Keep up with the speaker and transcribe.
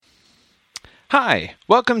Hi,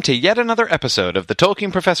 welcome to yet another episode of the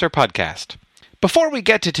Tolkien Professor podcast. Before we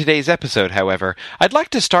get to today's episode, however, I'd like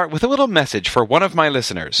to start with a little message for one of my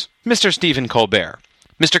listeners, Mr. Stephen Colbert.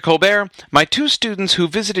 Mr. Colbert, my two students who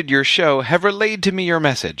visited your show have relayed to me your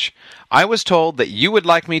message. I was told that you would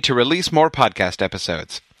like me to release more podcast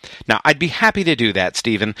episodes. Now, I'd be happy to do that,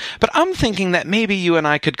 Stephen, but I'm thinking that maybe you and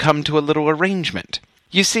I could come to a little arrangement.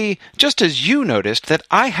 You see, just as you noticed that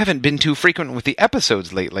I haven't been too frequent with the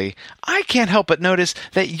episodes lately, I can't help but notice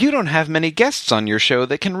that you don't have many guests on your show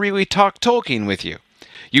that can really talk Tolkien with you.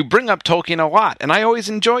 You bring up Tolkien a lot, and I always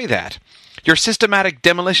enjoy that. Your systematic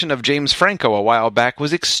demolition of James Franco a while back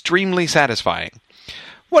was extremely satisfying.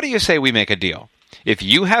 What do you say we make a deal? If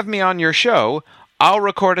you have me on your show, I'll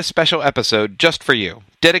record a special episode just for you,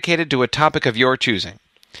 dedicated to a topic of your choosing.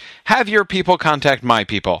 Have your people contact my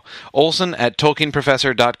people, Olson at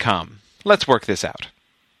TolkienProfessor.com. Let's work this out.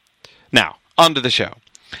 Now, on to the show.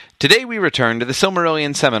 Today we return to the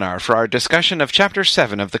Silmarillion seminar for our discussion of Chapter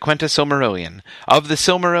 7 of the Quenta Silmarillion, of the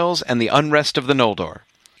Silmarils and the Unrest of the Noldor.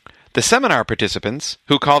 The seminar participants,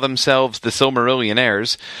 who call themselves the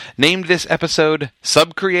Silmarillionaires, named this episode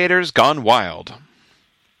Subcreators Gone Wild.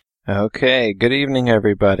 Okay, good evening,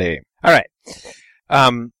 everybody. All right,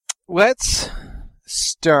 let's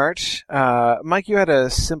start. Mike, you had a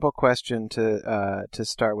simple question to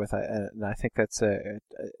start with, and I think that's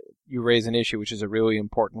you raise an issue which is a really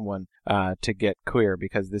important one to get clear,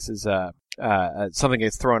 because this is something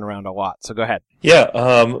that's thrown around a lot. So go ahead. Yeah,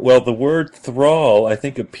 well, the word thrall, I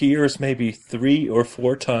think, appears maybe 3 or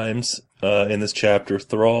 4 times in this chapter.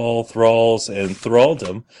 Thrall, thralls, and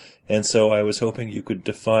thraldom. And so I was hoping you could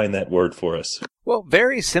define that word for us. Well,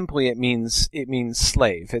 very simply, it means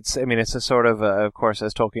slave. It's a sort of course,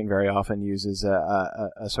 as Tolkien very often uses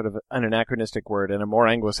a sort of an anachronistic word and a more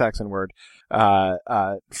Anglo-Saxon word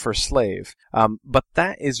for slave. But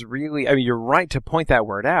that is really, you're right to point that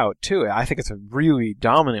word out too. I think it's a really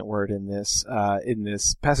dominant word in this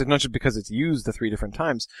passage, not just because it's used the 3 different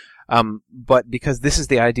times, but because this is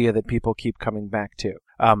the idea that people keep coming back to.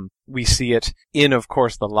 We see it in, of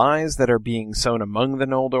course, the lies that are being sown among the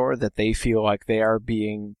Noldor, that they feel like they are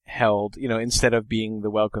being held, instead of being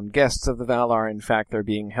the welcome guests of the Valar, in fact, they're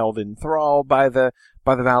being held in thrall by the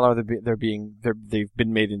Valar. They've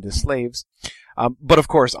been made into slaves. But of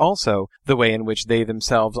course, also the way in which they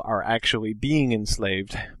themselves are actually being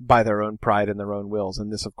enslaved by their own pride and their own wills,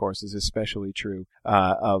 and this, of course, is especially true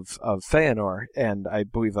of Feanor. And I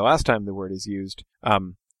believe the last time the word is used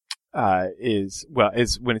is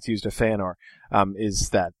when it's used of Feanor, is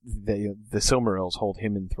that the Silmarils hold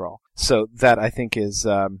him in thrall. So that, I think, is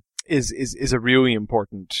a really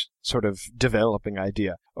important sort of developing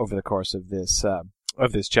idea over the course of this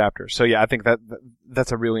chapter. So yeah, I think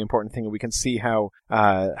that's a really important thing, and we can see how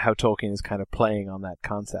Tolkien is kind of playing on that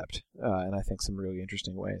concept, and I think some really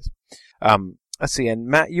interesting ways. Let's see, and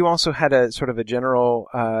Matt, you also had a sort of a general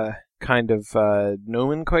kind of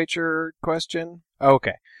nomenclature question.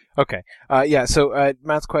 Okay. Yeah. So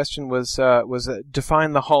Matt's question was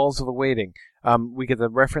define the halls of awaiting. We get the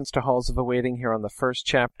reference to halls of awaiting here on the first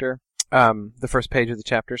chapter, the first page of the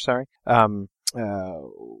chapter. Sorry.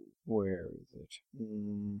 Where is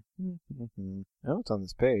it? Oh, it's on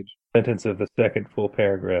this page. Sentence of the second full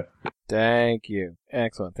paragraph. Thank you.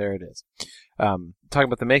 Excellent. There it is. Talking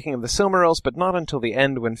about the making of the Silmarils, but not until the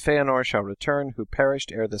end, when Feanor shall return, who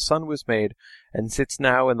perished ere the sun was made, and sits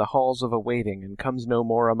now in the halls of awaiting, and comes no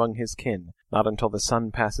more among his kin. Not until the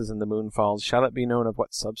sun passes and the moon falls shall it be known of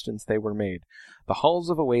what substance they were made. The halls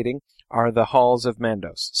of awaiting are the halls of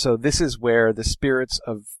Mandos. So this is where the spirits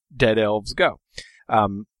of dead elves go.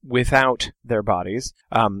 Without their bodies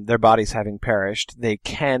having perished, they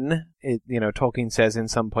can, Tolkien says in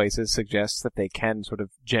some places, suggests that they can sort of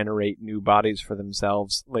generate new bodies for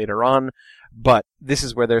themselves later on, but this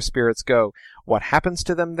is where their spirits go. What happens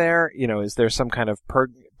to them there? Is there some kind of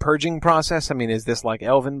purging process? Is this like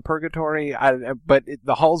elven purgatory? But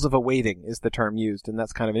the halls of awaiting is the term used, and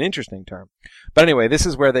that's kind of an interesting term. But anyway, this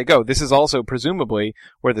is where they go. This is also presumably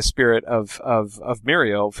where the spirit of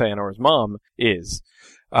Miriel, Feanor's mom, is.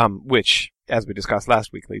 Which, as we discussed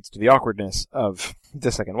last week, leads to the awkwardness of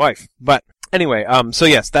the second wife. But anyway, so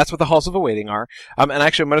yes, that's what the halls of awaiting are. And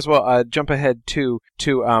actually, I might as well jump ahead to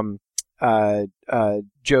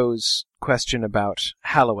Joe's question about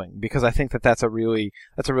hallowing, because I think that's a really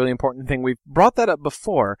important thing. We've brought that up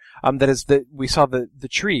before. That is that we saw the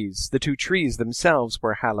trees, the 2 trees themselves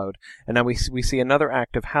were hallowed, and now we see another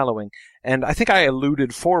act of hallowing. And I think I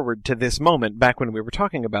alluded forward to this moment back when we were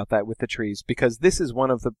talking about that with the trees, because this is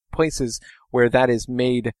one of the places where that is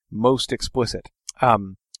made most explicit.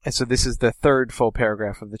 And so this is the third full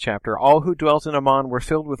paragraph of the chapter. All who dwelt in Aman were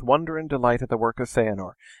filled with wonder and delight at the work of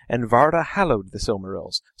Feanor, and Varda hallowed the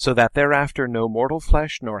Silmarils, so that thereafter no mortal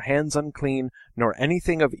flesh, nor hands unclean, nor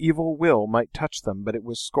anything of evil will might touch them, but it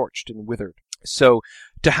was scorched and withered. So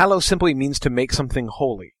to hallow simply means to make something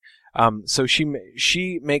holy. So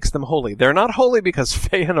she makes them holy. They're not holy because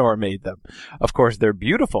Feanor made them. Of course, they're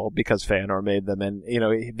beautiful because Feanor made them, and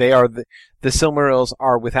they are the Silmarils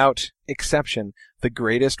are without exception the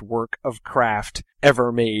greatest work of craft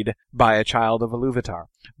ever made by a child of Iluvatar.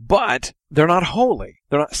 But they're not holy.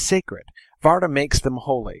 They're not sacred. Varda makes them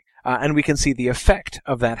holy, and we can see the effect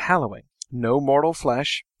of that hallowing. No mortal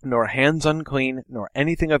flesh, nor hands unclean, nor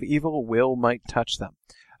anything of evil will might touch them.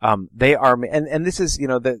 They are, and this is,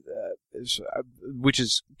 which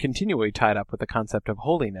is continually tied up with the concept of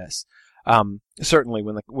holiness. Certainly,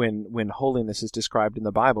 when holiness is described in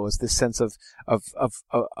the Bible, is this sense of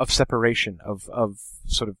separation, of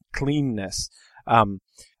sort of cleanness.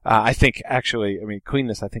 I think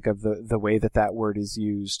cleanness. I think of the way that word is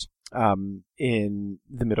used in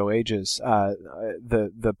the Middle Ages.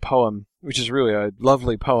 The poem, which is really a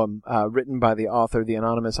lovely poem, written by the author, the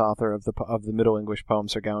anonymous author of the Middle English poem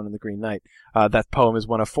Sir Gawain and the Green Knight. That poem is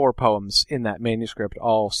one of 4 poems in that manuscript,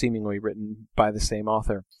 all seemingly written by the same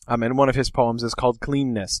author. And one of his poems is called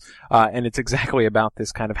Cleanness, and it's exactly about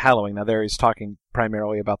this kind of hallowing. Now there he's talking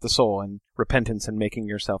primarily about the soul and repentance and making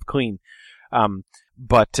yourself clean.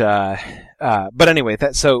 But anyway,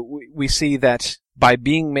 so we see that by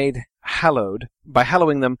being made hallowed, by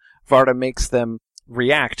hallowing them, Varda makes them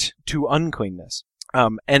react to uncleanness.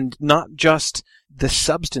 And not just the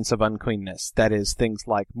substance of uncleanness, that is, things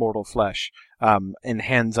like mortal flesh, and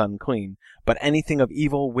hands unclean, but anything of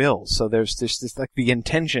evil will. So there's this like the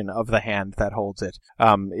intention of the hand that holds it,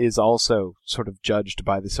 is also sort of judged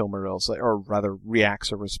by the Silmarils, or rather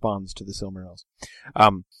reacts or responds to the Silmarils.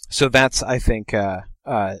 So that's, I think a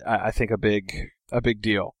big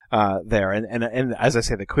deal, there. And as I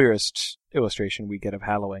say, the clearest illustration we get of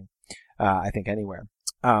hallowing, I think anywhere.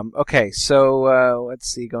 Okay, so let's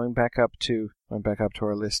see. Going back up to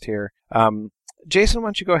our list here. Jason, why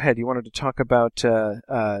don't you go ahead? You wanted to talk about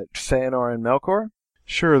Feanor and Melkor?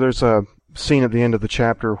 Sure. There's a scene at the end of the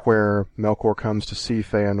chapter where Melkor comes to see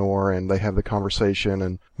Feanor, and they have the conversation,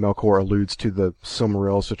 and Melkor alludes to the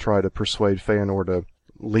Silmarils to try to persuade Feanor to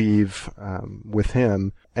leave with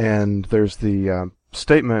him. And there's the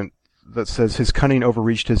statement that says, his cunning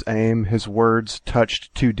overreached his aim, his words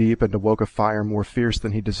touched too deep and awoke a fire more fierce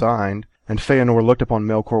than he designed. And Feanor looked upon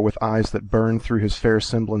Melkor with eyes that burned through his fair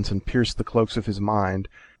semblance and pierced the cloaks of his mind,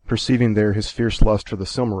 perceiving there his fierce lust for the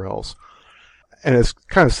Silmarils. And it's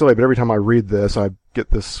kind of silly, but every time I read this, I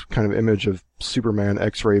get this kind of image of Superman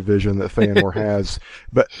X-ray vision that Feanor has.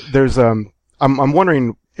 But there's, I'm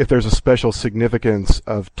wondering if there's a special significance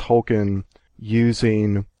of Tolkien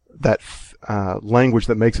using that language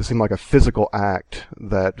that makes it seem like a physical act,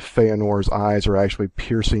 that Feanor's eyes are actually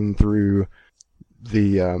piercing through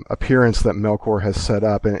the appearance that Melkor has set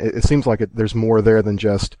up. And it seems like there's more there than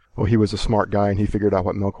just, oh, he was a smart guy and he figured out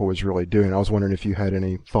what Melkor was really doing. I was wondering if you had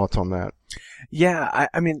any thoughts on that. Yeah,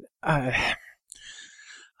 I'm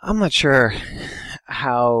not sure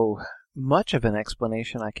how much of an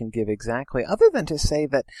explanation I can give exactly, other than to say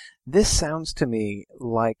that this sounds to me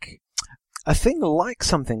like a thing like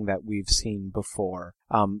something that we've seen before,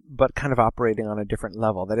 but kind of operating on a different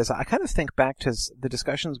level. That is, I kind of think back to the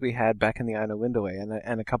discussions we had back in the Ainulindalë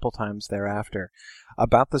and a couple times thereafter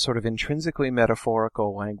about the sort of intrinsically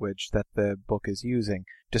metaphorical language that the book is using,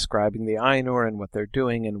 describing the Ainur and what they're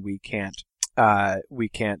doing, and we can't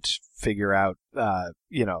figure out,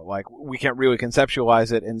 we can't really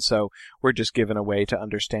conceptualize it, and so we're just given a way to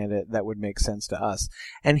understand it that would make sense to us.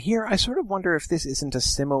 And here, I sort of wonder if this isn't a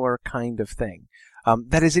similar kind of thing.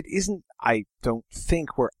 That is, it isn't, I don't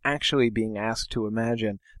think we're actually being asked to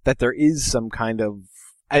imagine that there is some kind of,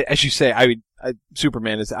 as you say,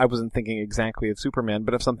 Superman is, I wasn't thinking exactly of Superman,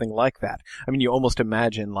 but of something like that. I mean, you almost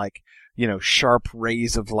imagine, sharp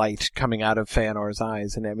rays of light coming out of Feanor's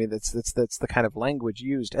eyes, and I mean, that's the kind of language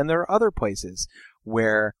used. And there are other places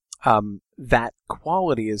where, that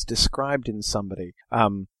quality is described in somebody,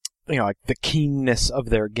 like the keenness of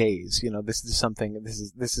their gaze. This is something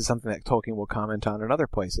that Tolkien will comment on in other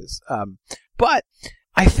places. But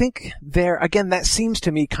I think again, that seems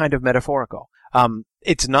to me kind of metaphorical.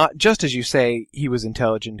 It's not, just as you say, he was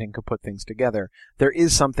intelligent and could put things together. There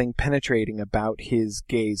is something penetrating about his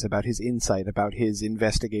gaze, about his insight, about his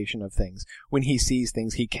investigation of things. When he sees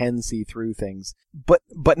things, he can see through things. But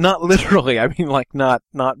not literally. I mean,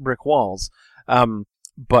 not brick walls.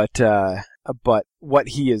 what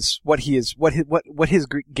his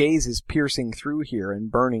gaze is piercing through here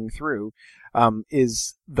and burning through,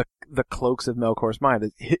 is the cloaks of Melkor's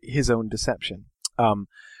mind, his own deception.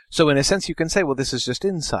 So in a sense, you can say, well, this is just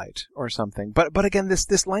insight or something. But again,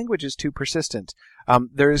 this language is too persistent.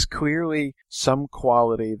 There is clearly some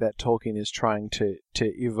quality that Tolkien is trying to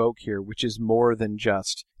evoke here, which is more than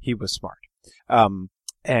just he was smart.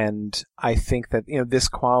 And I think that, this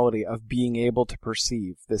quality of being able to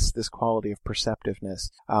perceive, this quality of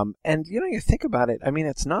perceptiveness, and, you think about it, I mean,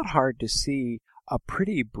 it's not hard to see a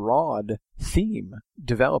pretty broad theme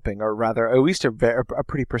developing, or rather, at least a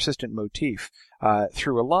pretty persistent motif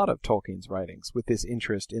through a lot of Tolkien's writings with this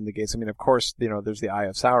interest in the gaze. I mean, of course, there's the Eye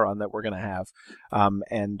of Sauron that we're going to have,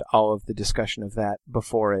 and all of the discussion of that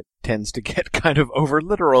before it tends to get kind of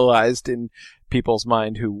over-literalized in people's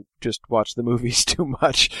mind who just watch the movies too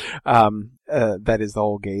much. That is the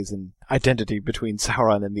whole gaze and identity between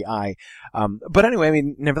Sauron and the Eye. But anyway,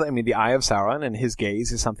 the Eye of Sauron and his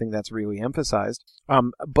gaze is something that's really emphasized.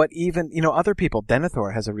 But even, other people,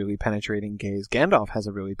 Denethor has a really penetrating gaze. Gandalf has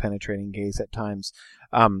a really penetrating gaze at times.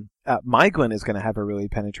 Maeglin is going to have a really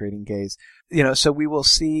penetrating gaze. So we will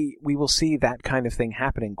see that kind of thing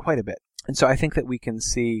happening quite a bit. And so I think that we can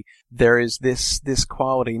see there is this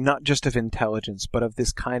quality, not just of intelligence, but of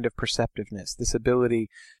this kind of perceptiveness, this ability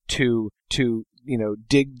to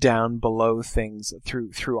dig down below things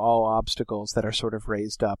through all obstacles that are sort of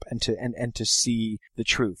raised up, and to see the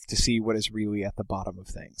truth, to see what is really at the bottom of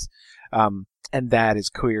things. And that is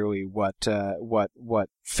clearly what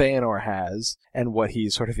Feanor has, and what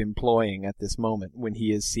he's sort of employing at this moment when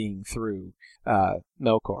he is seeing through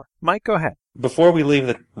Melkor. Mike, go ahead. Before we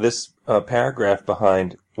leave this paragraph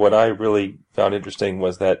behind, what I really found interesting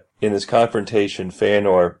was that in this confrontation,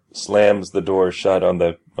 Feanor slams the door shut on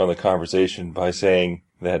the conversation by saying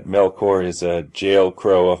that Melkor is a jail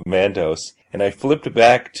crow of Mandos. And I flipped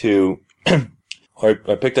back to,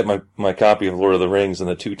 I picked up my copy of Lord of the Rings on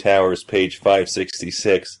the Two Towers, page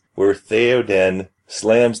 566, where Theoden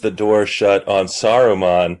slams the door shut on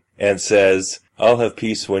Saruman and says, "I'll have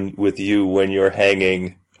peace with you when you're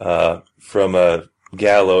hanging from a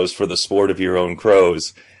gallows for the sport of your own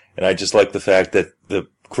crows." And I just like the fact that the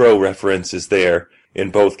crow reference is there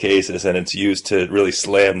in both cases, and it's used to really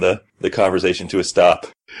slam the conversation to a stop.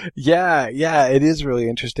 Yeah, it is really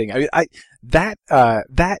interesting. I mean, that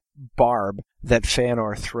barb that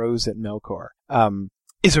Feanor throws at Melkor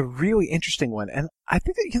is a really interesting one, and I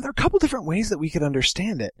think that there are a couple different ways that we could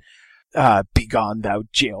understand it. Begone, thou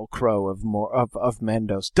jail crow of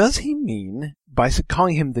Mandos. Does he mean, by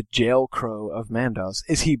calling him the jail crow of Mandos,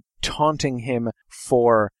 is he taunting him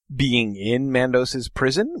for being in Mandos's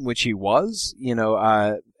prison, which he was,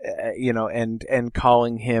 and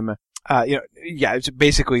calling him, it's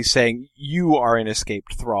basically saying you are an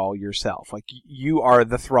escaped thrall yourself. Like, you are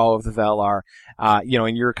the thrall of the Valar,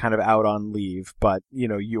 and you're kind of out on leave, but,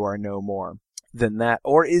 you are no more than that.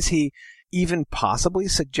 Or is he even possibly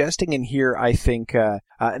suggesting, and here I think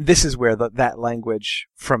this is where that language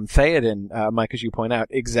from Theoden, Mike, as you point out,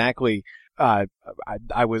 exactly I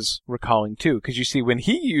was recalling too, because you see when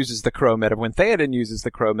he uses the crow metaphor, when Theoden uses the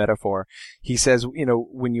crow metaphor, he says,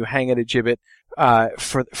 when you hang at a gibbet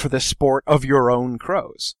for the sport of your own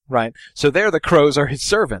crows, right? So there the crows are his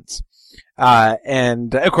servants,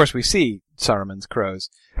 and of course we see Saruman's crows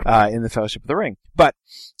in the Fellowship of the Ring, but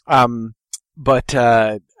so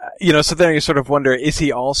then you sort of wonder, is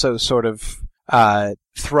he also sort of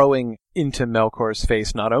throwing into Melkor's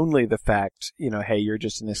face not only the fact, hey, you're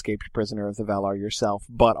just an escaped prisoner of the Valar yourself,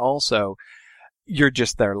 but also you're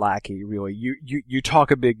just their lackey, really. You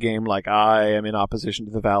talk a big game like, I am in opposition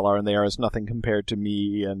to the Valar and they are as nothing compared to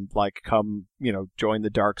me, and come, join the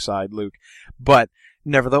dark side, Luke. But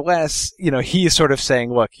nevertheless, he is sort of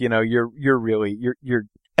saying, look, you're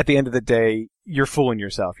at the end of the day, you're fooling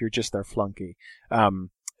yourself. You're just their flunky.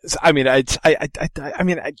 It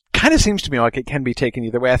kind of seems to me like it can be taken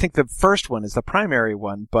either way. I think the first one is the primary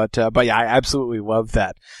one, but yeah, I absolutely love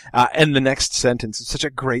that. And the next sentence is such a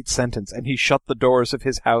great sentence. And he shut the doors of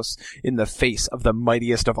his house in the face of the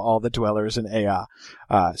mightiest of all the dwellers in Ea.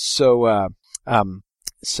 That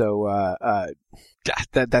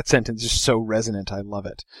sentence is so resonant. I love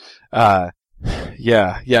it.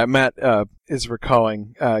 Yeah. Matt is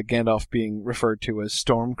recalling Gandalf being referred to as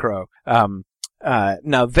Stormcrow.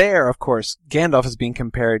 Now there, of course, Gandalf is being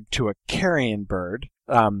compared to a carrion bird.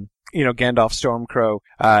 Gandalf Stormcrow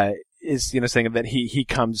is saying that he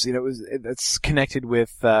comes. It's connected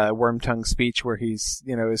with Wormtongue's speech, where he's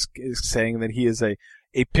is saying that he is a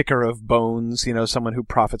picker of bones. Someone who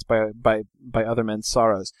profits by other men's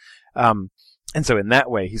sorrows. And so in that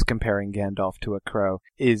way, he's comparing Gandalf to a crow.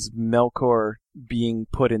 Is Melkor being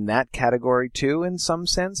put in that category too, in some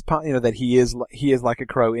sense? That he is like a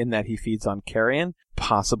crow in that he feeds on carrion?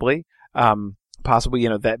 Possibly. Possibly,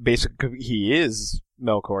 that basically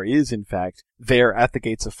Melkor is in fact there at the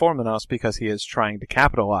gates of Formenos because he is trying to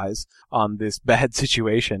capitalize on this bad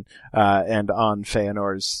situation, and on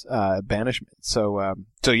Feanor's, banishment. So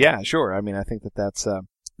yeah, sure. I mean, I think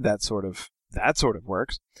that sort of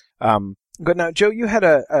works. But now, Joe, you had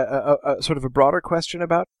a sort of a broader question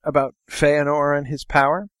about Feanor and his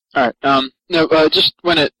power? Alright, just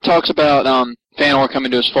when it talks about, Feanor coming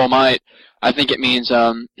to his full might, I think it means,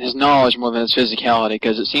 his knowledge more than his physicality,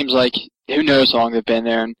 because it seems like, who knows how long they've been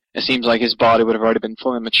there, and it seems like his body would have already been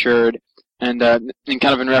fully matured. And kind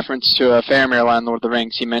of in reference to Faramir in Lord of the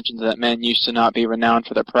Rings, he mentions that men used to not be renowned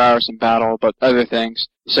for their prowess in battle, but other things.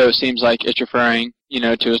 So it seems like it's referring,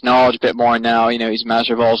 to his knowledge a bit more now. He's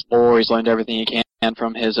master of all his lore, he's learned everything he can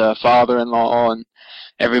from his father-in-law and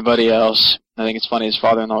everybody else. I think it's funny his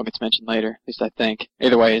father-in-law gets mentioned later, at least I think.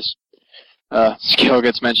 Either way, his skill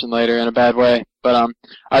gets mentioned later in a bad way. But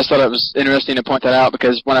I just thought it was interesting to point that out,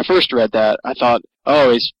 because when I first read that, I thought,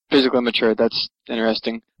 oh, he's physically mature, that's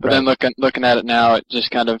interesting. But then looking at it now, it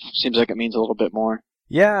just kind of seems like it means a little bit more.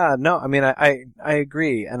 Yeah, no, I mean, I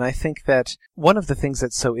agree. And I think that one of the things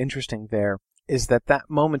that's so interesting there is that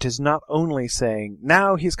moment is not only saying,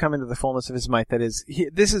 now he's come into the fullness of his might, that is,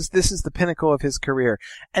 this is the pinnacle of his career.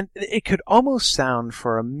 And it could almost sound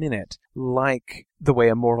for a minute like the way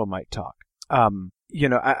a mortal might talk. I'm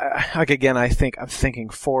thinking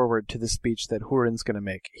forward to the speech that Hurin's going to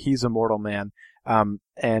make. He's a mortal man.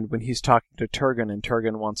 And when he's talking to Turgon, and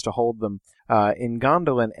Turgon wants to hold them, in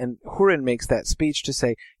Gondolin, and Hurin makes that speech to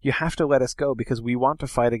say, you have to let us go because we want to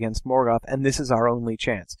fight against Morgoth, and this is our only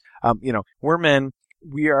chance. We're men.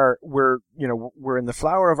 We're in the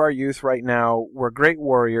flower of our youth right now. We're great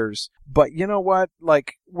warriors, but you know what?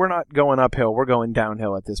 Like, we're not going uphill. We're going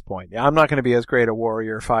downhill at this point. I'm not going to be as great a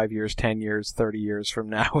warrior 5 years, 10 years, 30 years from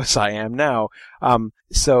now as I am now.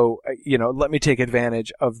 Let me take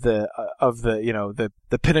advantage of the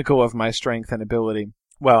pinnacle of my strength and ability.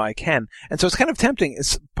 Well, I can. And so it's kind of tempting,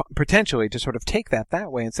 potentially, to sort of take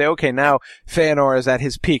that way and say, okay, now Feanor is at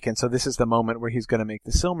his peak, and so this is the moment where he's going to make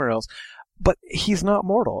the Silmarils. But he's not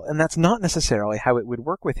mortal, and that's not necessarily how it would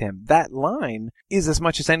work with him. That line is, as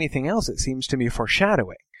much as anything else, it seems to me,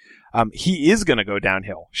 foreshadowing. He is going to go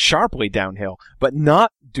downhill, sharply downhill, but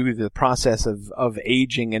not due to the process of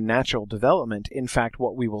aging and natural development. In fact,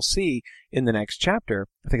 what we will see in the next chapter,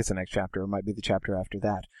 I think it's the next chapter, or it might be the chapter after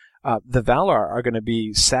that, the Valar are going to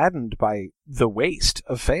be saddened by the waste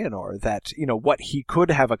of Feanor, that, what he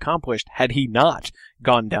could have accomplished had he not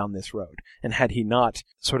gone down this road, and had he not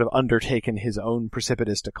sort of undertaken his own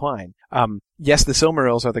precipitous decline. Yes, the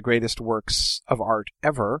Silmarils are the greatest works of art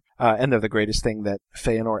ever, and they're the greatest thing that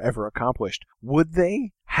Feanor ever accomplished. Would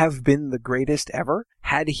they have been the greatest ever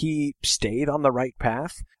had he stayed on the right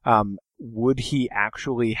path? Would he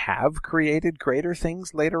actually have created greater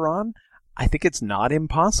things later on? I think it's not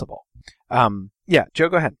impossible. Yeah, Joe,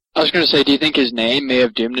 go ahead. I was going to say, do you think his name may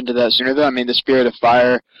have doomed him to that sooner, though? I mean, the spirit of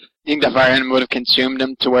fire, do you think the fire in him would have consumed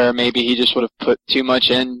him to where maybe he just would have put too much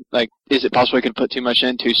in? Like, is it possible he could put too much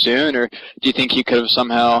in too soon? Or do you think he could have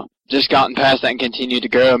somehow just gotten past that and continued to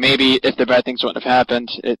grow? Maybe if the bad things wouldn't have happened,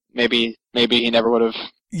 maybe he never would have.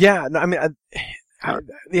 Yeah, no, I mean,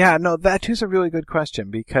 that too's a really good question,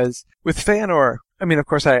 because with Feanor, I mean, of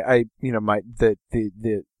course, the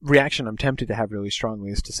reaction I'm tempted to have really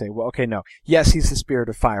strongly is to say, well, okay, no, yes, he's the spirit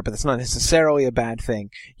of fire, but that's not necessarily a bad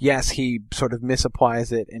thing. Yes, he sort of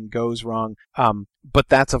misapplies it and goes wrong. But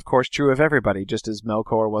that's, of course, true of everybody, just as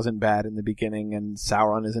Melkor wasn't bad in the beginning and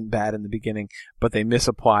Sauron isn't bad in the beginning, but they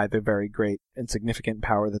misapply the very great and significant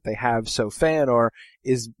power that they have. So Feanor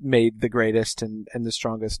is made the greatest and the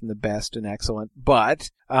strongest and the best and excellent,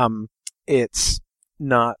 but it's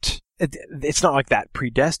not like that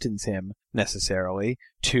predestines him necessarily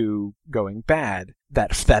to going bad.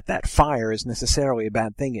 That fire is necessarily a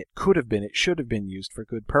bad thing. It could have been, it should have been used for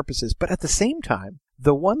good purposes. But at the same time,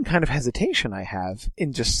 the one kind of hesitation I have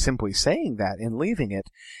in just simply saying that and leaving it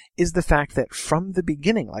is the fact that from the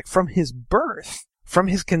beginning, like from his birth, from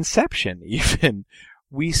his conception even,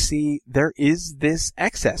 we see there is this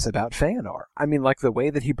excess about Feanor. I mean, like the way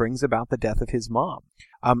that he brings about the death of his mom.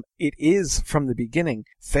 It is, from the beginning,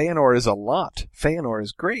 Feanor is a lot. Feanor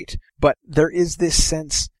is great. But there is this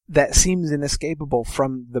sense that seems inescapable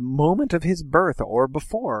from the moment of his birth or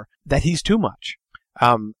before, that he's too much.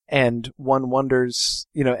 And one wonders,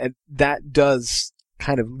 and that does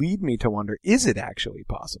kind of lead me to wonder, is it actually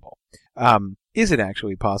possible? is it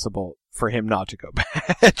actually possible for him not to go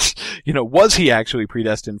bad? Was he actually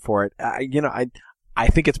predestined for it? I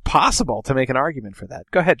think it's possible to make an argument for that.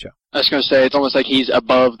 Go ahead, Joe. I was going to say, it's almost like he's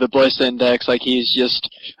above the bliss index, like he's just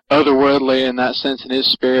otherworldly in that sense in his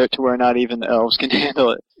spirit to where not even the elves can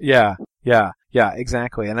handle it. Yeah,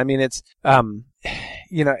 exactly. And I mean, it's, I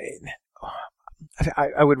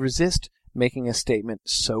would resist making a statement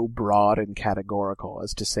so broad and categorical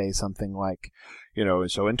as to say something like,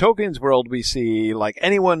 so in Tolkien's world we see, like,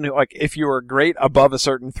 anyone who, like, if you are great above a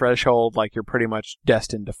certain threshold, like, you're pretty much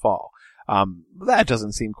destined to fall. That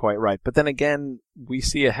doesn't seem quite right. But then again, we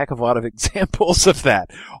see a heck of a lot of examples of that.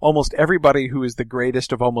 Almost everybody who is the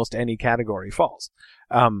greatest of almost any category falls.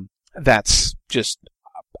 That's just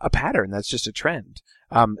a pattern. That's just a trend.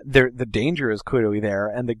 The danger is clearly there,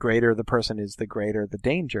 and the greater the person is, the greater the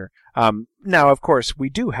danger. Now, of course, we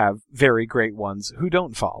do have very great ones who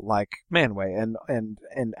don't fall, like Manwë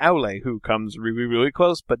and Aule, who comes really, really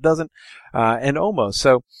close but doesn't, and almost.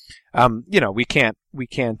 So, we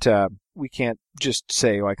can't just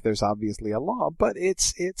say, like, there's obviously a law, but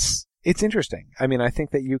it's interesting. I mean, I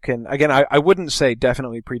think that you can, again, I wouldn't say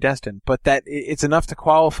definitely predestined, but that it's enough to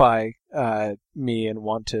qualify me and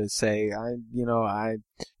want to say, I'm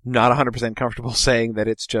not 100% comfortable saying that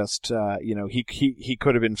it's just, he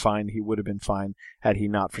could have been fine, he would have been fine had he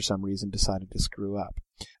not for some reason decided to screw up.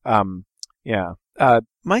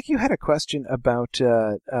 Mike, you had a question about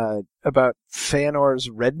Feanor's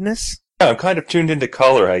redness? Yeah, I'm kind of tuned into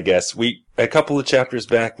color, I guess. A couple of chapters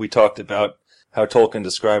back, we talked about how Tolkien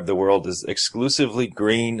described the world as exclusively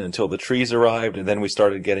green until the trees arrived, and then we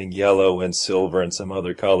started getting yellow and silver and some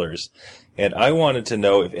other colors. And I wanted to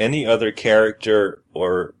know if any other character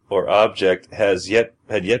or object had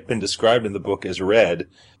yet been described in the book as red,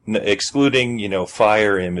 excluding,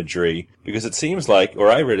 fire imagery, because it seems like, or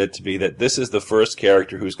I read it to be, that this is the first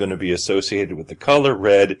character who's going to be associated with the color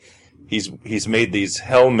red. He's made these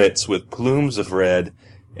helmets with plumes of red.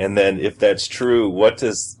 And then, if that's true, what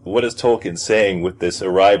is Tolkien saying with this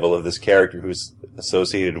arrival of this character who's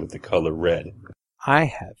associated with the color red? I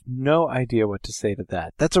have no idea what to say to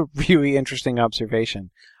that. That's a really interesting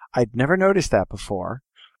observation. I'd never noticed that before.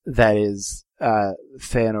 That is,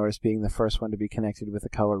 Feanor as being the first one to be connected with the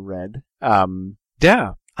color red. I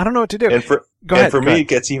don't know what to do. Go ahead. For me, it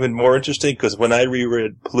gets even more interesting, because when I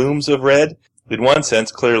reread Plumes of Red, in one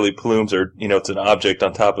sense, clearly plumes are, it's an object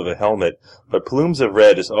on top of a helmet, but plumes of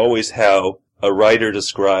red is always how a writer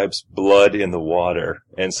describes blood in the water.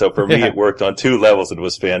 And so for me, it worked on two levels. It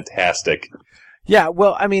was fantastic. Yeah,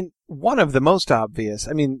 well, I mean, two of the most obvious,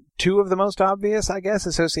 I guess,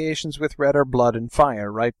 associations with red are blood and fire,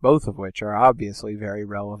 right? Both of which are obviously very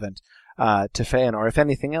relevant to Feanor. If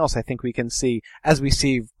anything else, I think we can see, as we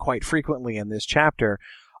see quite frequently in this chapter,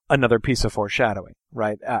 another piece of foreshadowing,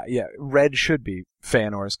 right? Red should be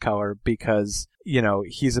Feanor's color because,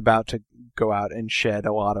 he's about to go out and shed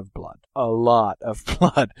a lot of blood. A lot of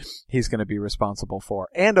blood he's going to be responsible for.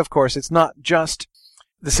 And, of course, it's not just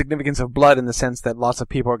the significance of blood in the sense that lots of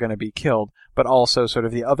people are going to be killed, but also sort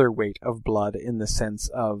of the other weight of blood in the sense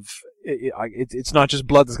of it's not just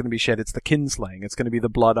blood that's going to be shed, it's the kinslaying. It's going to be the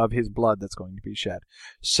blood of his blood that's going to be shed.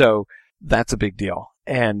 So that's a big deal.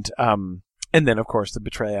 And then, of course, the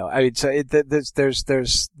betrayal. I mean, so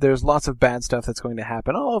there's lots of bad stuff that's going to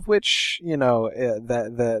happen, all of which,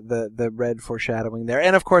 the red foreshadowing there.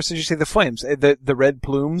 And, of course, as you say, the flames, the red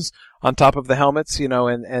plumes on top of the helmets,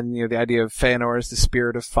 and the idea of Feanor as the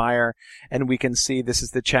spirit of fire. And we can see this is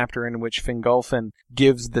the chapter in which Fingolfin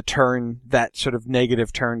gives the turn, that sort of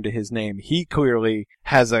negative turn to his name. He clearly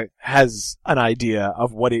has an idea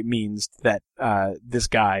of what it means that, this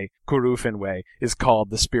guy, Cúrú Finwë, is called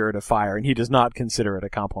the spirit of fire, and he does not consider it a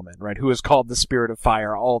compliment, right? Who is called the spirit of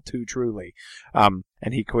fire all too truly.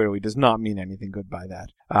 And he clearly does not mean anything good by that.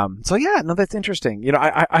 That's interesting.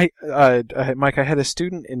 Mike, I had a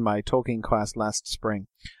student in my Tolkien class last spring,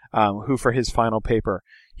 who for his final paper,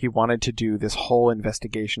 he wanted to do this whole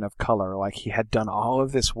investigation of color. Like, he had done all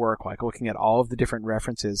of this work, like looking at all of the different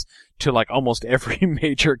references to like almost every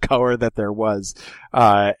major color that there was.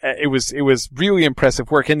 It was really impressive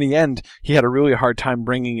work. In the end, he had a really hard time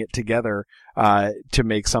bringing it together, to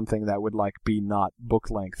make something that would like be not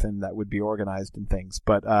book length and that would be organized and things.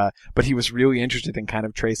 But he was really interested in kind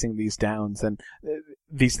of tracing these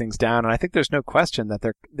things down. And I think there's no question that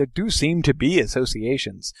there do seem to be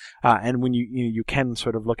associations. And when you can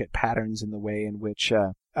sort of look at patterns in the way in which,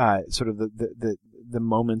 sort of the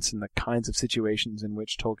moments and the kinds of situations in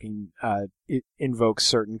which Tolkien, it invokes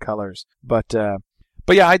certain colors. But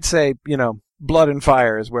yeah, I'd say, blood and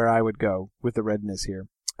fire is where I would go with the redness here.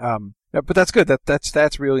 But that's good.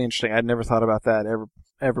 That's really interesting. I'd never thought about that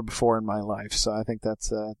ever before in my life. So I think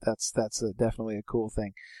that's definitely a cool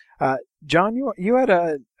thing. John, you had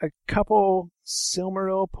a couple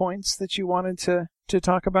Silmaril points that you wanted to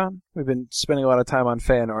talk about. We've been spending a lot of time on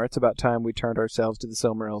Feanor. It's about time we turned ourselves to the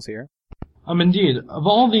Silmarils here. Indeed. Of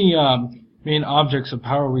all the main objects of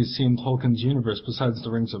power we see in Tolkien's universe, besides the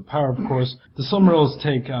Rings of Power, of course, the Silmarils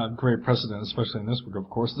take great precedent, especially in this book, of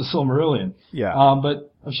course, the Silmarillion. Yeah.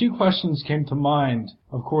 But a few questions came to mind,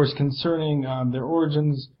 of course, concerning their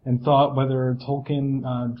origins, and thought whether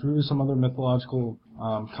Tolkien drew some other mythological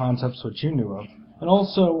concepts which you knew of. And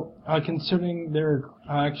also, concerning their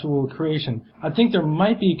actual creation, I think there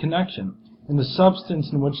might be a connection in the substance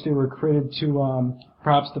in which they were created to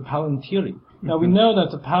perhaps the Palantiri. Now, we know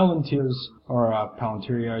that the Palantirs, or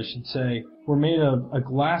Palantiri, I should say, were made of a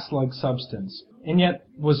glass-like substance, and yet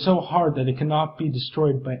was so hard that it cannot be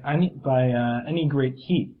destroyed by any great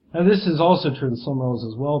heat. Now, this is also true of the Silmarils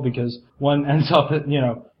as well, because one ends up at,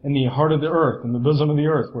 in the heart of the earth, in the bosom of the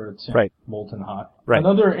earth, where it's right. molten hot. Right.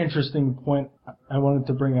 Another interesting point I wanted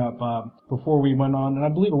to bring up before we went on, and I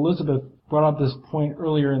believe Elizabeth brought up this point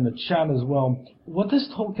earlier in the chat as well. What does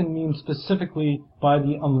Tolkien mean specifically by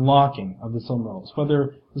the unlocking of the Silmarils?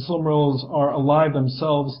 Whether the Silmarils are alive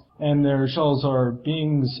themselves and their shells are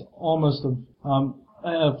beings almost of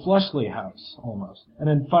a fleshly house, almost. And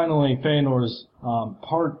then finally, Feanor's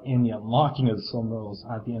part in the unlocking of the Silmarils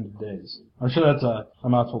at the end of days. I'm sure that's a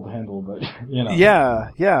mouthful to handle, but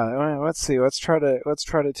Yeah. Let's see. Let's try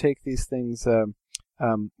to take these things.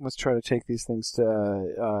 Let's try to take these things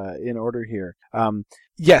in order here.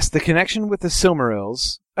 Yes, the connection with the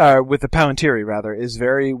Silmarils, with the Palantiri rather, is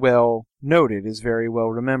very well noted, is very well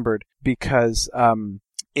remembered, because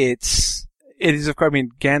it is of course. I mean,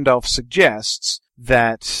 Gandalf suggests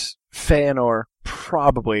that Feanor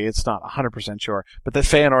probably, it's not 100% sure, but that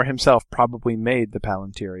Feanor himself probably made the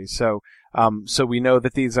Palantiri. So we know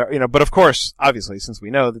that these are, but of course, obviously, since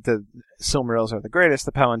we know that the Silmarils are the greatest,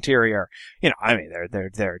 the Palantiri are,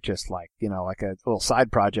 they're just like, like a little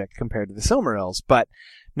side project compared to the Silmarils. But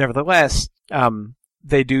nevertheless,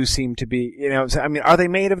 they do seem to be, are they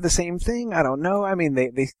made of the same thing? I don't know. I mean,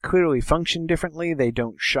 they clearly function differently. They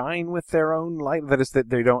don't shine with their own light. That is, that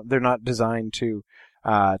they're not designed to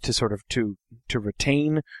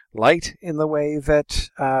retain light in the way that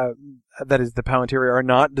that is, the Palantiri are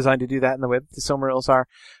not designed to do that in the way that the Silmarils are.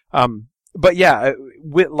 But yeah,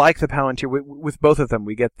 like the Palantiri, with both of them,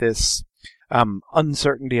 we get this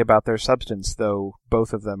uncertainty about their substance, though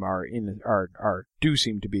both of them do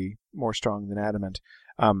seem to be more strong than adamant.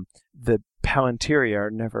 The Palantiri are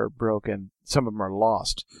never broken. Some of them are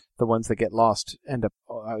lost. The ones that get lost end up,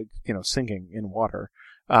 sinking in water.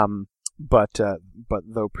 But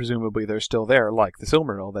though presumably they're still there, like the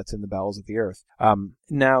Silmaril that's in the bowels of the earth.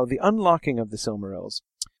 Now, the unlocking of the Silmarils.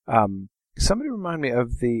 Somebody remind me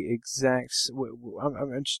of the exact.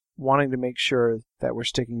 I'm just wanting to make sure that we're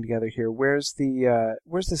sticking together here. Where's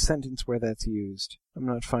the sentence where that's used? I'm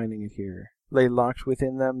not finding it here. Lay locked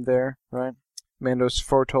within them there, right? Mandos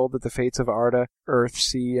foretold that the fates of Arda, earth,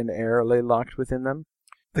 sea, and air lay locked within them.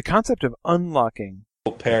 The concept of unlocking.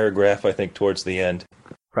 Paragraph, I think, towards the end.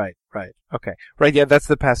 Right. Okay. Right, yeah, that's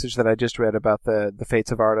the passage that I just read about the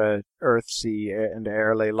fates of Arda, earth, sea, and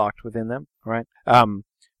air lay locked within them, right?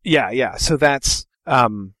 Yeah, so that's,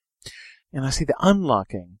 and I see the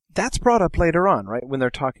unlocking. That's brought up later on, right? When they're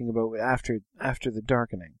talking about after the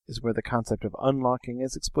darkening is where the concept of unlocking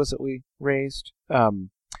is explicitly raised. And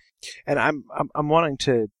I'm wanting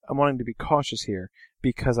to be cautious here,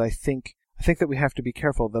 because I think that we have to be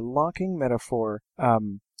careful. The locking metaphor,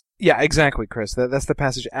 yeah, exactly, Chris. That's the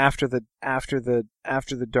passage after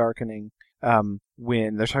the darkening,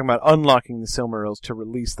 when they're talking about unlocking the Silmarils to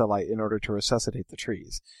release the light in order to resuscitate the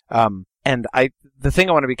trees. And the thing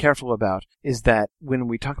I want to be careful about is that when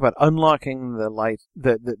we talk about unlocking the light,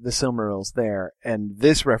 the Silmarils there, and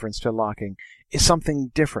this reference to locking is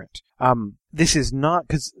something different. This is not,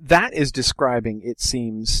 because that is describing, it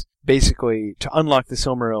seems, basically, to unlock the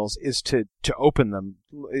Silmarils is to open them.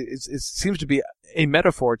 It seems to be a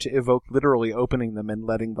metaphor to evoke literally opening them and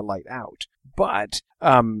letting the light out. But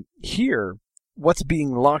here, what's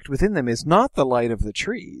being locked within them is not the light of the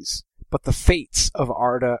trees, but the fates of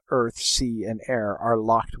Arda, earth, sea, and air are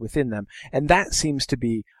locked within them. And that seems to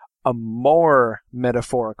be a more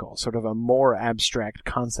metaphorical, sort of a more abstract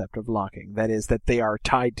concept of locking. That is, that they are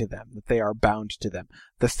tied to them, that they are bound to them.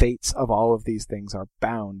 The fates of all of these things are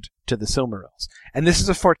bound to the Silmarils. And this is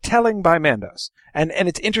a foretelling by Mandos. And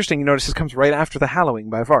it's interesting, you notice this comes right after the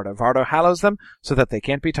hallowing by Varda. Varda hallows them so that they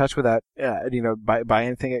can't be touched without, by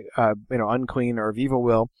anything, unclean or of evil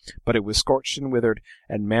will, but it was scorched and withered,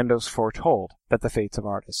 and Mandos foretold that the fates of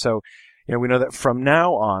Arda. So, we know that from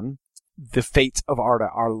now on, the fates of Arda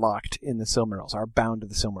are locked in the Silmarils, are bound to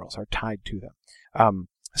the Silmarils, are tied to them.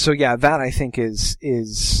 So yeah, that I think is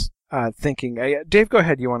thinking. Dave, go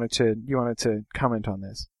ahead. You wanted to comment on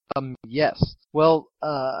this. Yes. Well,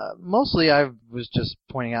 mostly I was just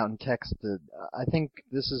pointing out in text that I think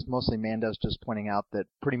this is mostly Mandos just pointing out that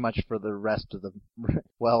pretty much for the rest of the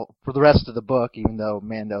book, even though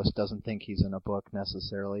Mandos doesn't think he's in a book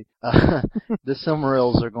necessarily, the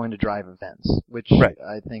Silmarils are going to drive events, which Right.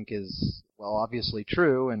 I think is, well, obviously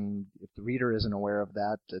true, and if the reader isn't aware of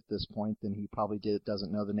that at this point, then he probably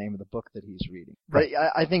doesn't know the name of the book that he's reading. Right.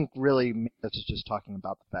 But I think really Mandos is just talking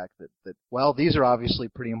about the fact that, well, these are obviously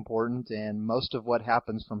pretty important, and most of what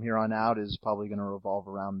happens from here on out is probably going to revolve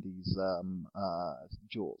around these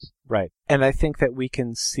jewels. Right. And I think that we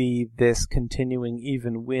can see this continuing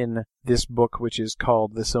even when this book, which is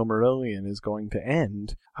called The Silmarillion, is going to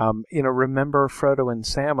end. Remember Frodo and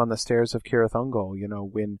Sam on the stairs of Cirith Ungol,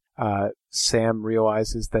 when Sam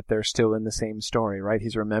realizes that they're still in the same story, right?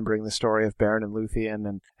 He's remembering the story of Beren and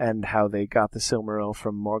Luthien and how they got the Silmaril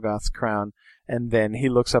from Morgoth's crown. And then he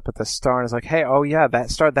looks up at the star and is like, hey, oh yeah, that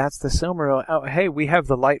star, that's the Silmaril. Oh, hey, we have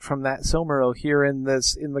the light from that Silmaril here in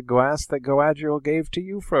the glass that Galadriel gave to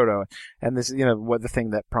you, Frodo. And this, what the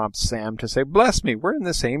thing that prompts Sam to say, bless me, we're in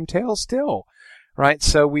the same tale still. Right?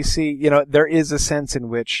 So we see, there is a sense in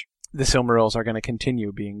which the Silmarils are going to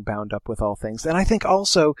continue being bound up with all things. And I think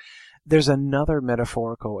also there's another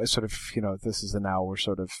metaphorical, sort of, this is now we're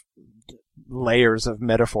sort of layers of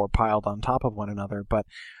metaphor piled on top of one another, but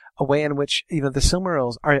a way in which, the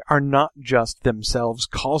Silmarils are not just themselves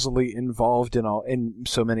causally involved in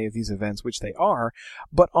so many of these events, which they are,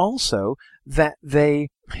 but also that they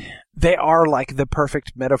are like the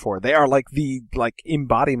perfect metaphor. They are like the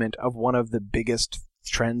embodiment of one of the biggest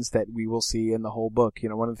trends that we will see in the whole book.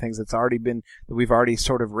 One of the things that we've already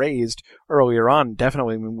sort of raised earlier on,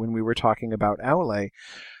 definitely when we were talking about Aule,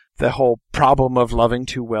 the whole problem of loving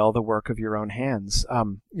too well the work of your own hands.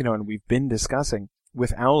 And we've been discussing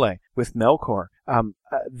with Aule, with Melkor,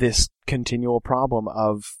 this continual problem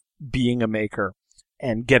of being a maker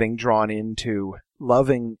and getting drawn into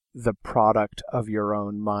loving the product of your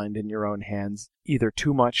own mind and your own hands, either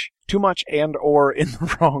too much and or in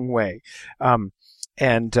the wrong way. The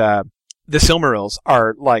Silmarils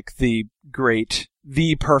are like the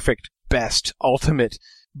perfect, best, ultimate,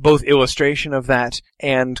 both illustration of that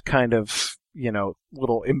and kind of,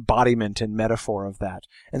 little embodiment and metaphor of that.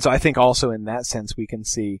 And so I think also in that sense we can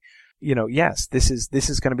see, yes, this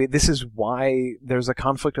is why there's a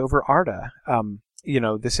conflict over Arda.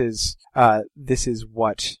 This is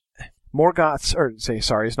what Morgoth's,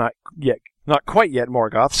 he's not quite yet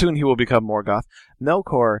Morgoth. Soon he will become Morgoth.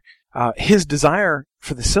 Melkor, his desire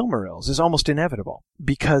for the Silmarils is almost inevitable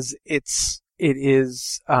because it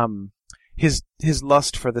is his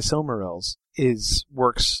lust for the Silmarils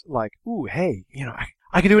works like, ooh, hey,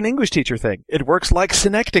 I can do an English teacher thing. It works like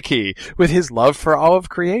Synecdoche with his love for all of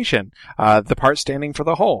creation, the part standing for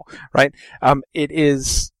the whole, right? It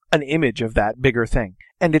is an image of that bigger thing.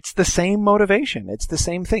 And it's the same motivation. It's the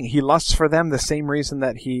same thing. He lusts for them the same reason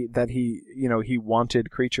that he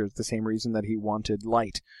wanted creatures, the same reason that he wanted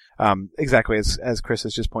light. Exactly as Chris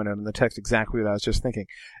has just pointed out in the text, exactly what I was just thinking.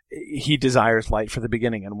 He desires light for the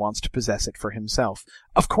beginning and wants to possess it for himself.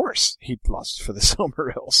 Of course, he lusts for the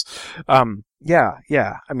Silmarils. Yeah.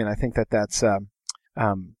 I mean, I think that's a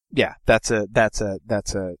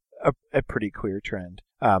pretty clear trend.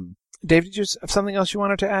 Dave, did you have something else you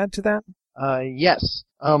wanted to add to that? Yes.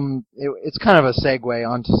 It's kind of a segue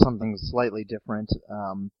onto something slightly different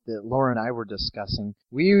that Laura and I were discussing.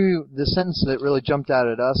 The sentence that really jumped out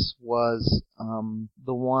at us was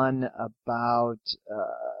the one about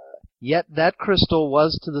yet that crystal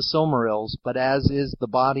was to the Silmarils, but as is the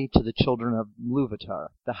body to the children of Luvatar,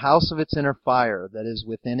 the house of its inner fire that is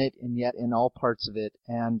within it and yet in all parts of it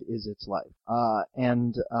and is its life.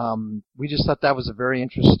 We just thought that was a very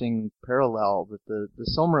interesting parallel, that the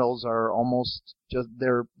Silmarils are almost just,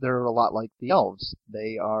 they're a lot like the elves.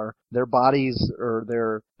 Their bodies, or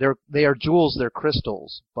they are jewels, they're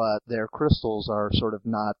crystals, but their crystals are sort of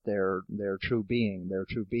not their true being. Their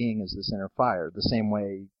true being is this inner fire. The same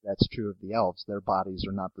way that's true of the elves. Their bodies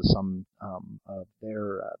are not the sum of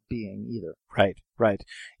their being either. Right.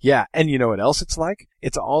 Yeah, and you know what else it's like?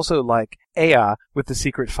 It's also like Ea with the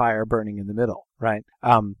secret fire burning in the middle, right?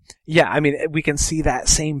 Yeah, I mean, we can see that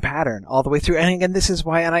same pattern all the way through. And again, this is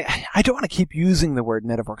why, and I don't want to keep using the word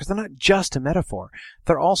metaphor, because they're not just a metaphor.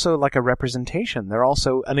 They're also like a representation. They're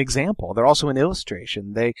also an example. They're also an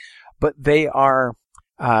illustration. They are,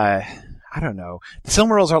 I don't know. The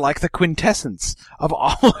Silmarils are like the quintessence of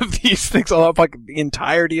all of these things, all of like the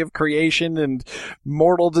entirety of creation and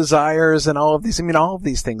mortal desires and all of these. I mean, all of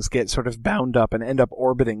these things get sort of bound up and end up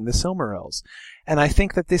orbiting the Silmarils. And I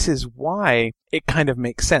think that this is why it kind of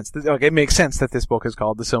makes sense. It makes sense that this book is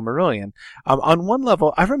called The Silmarillion. On one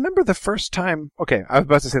level, I remember the first time, okay, I was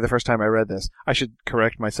about to say the first time I read this. I should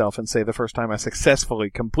correct myself and say the first time I successfully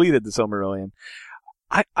completed The Silmarillion.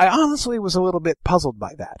 I honestly was a little bit puzzled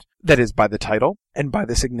by that. That is, by the title and by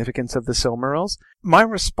the significance of the Silmarils. My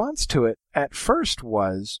response to it at first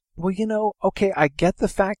was, well, okay, I get the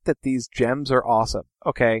fact that these gems are awesome.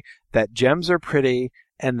 Okay, that gems are pretty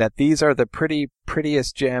and that these are the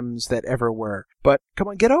prettiest gems that ever were. But come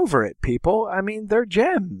on, get over it, people. I mean, they're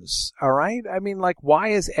gems, all right? I mean, like, why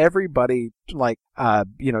is everybody, like,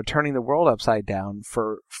 turning the world upside down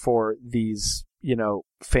for these,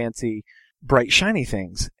 fancy, bright, shiny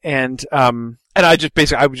things? And I just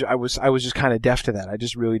basically, I was just kind of deaf to that. I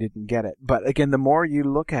just really didn't get it. But again, the more you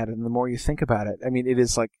look at it and the more you think about it, I mean, it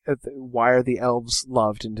is like, why are the elves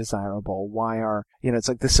loved and desirable? Why are, it's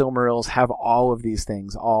like the Silmarils have all of these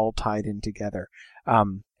things all tied in together.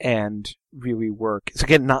 And really work. So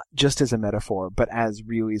again, not just as a metaphor, but as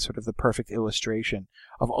really sort of the perfect illustration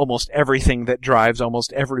of almost everything that drives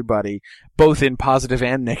almost everybody, both in positive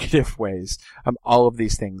and negative ways. All of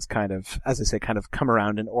these things kind of, as I say, kind of come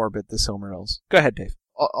around and orbit the Silmarils. Go ahead, Dave.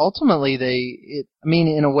 Ultimately,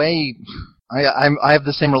 in a way, I have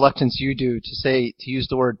the same reluctance you do to use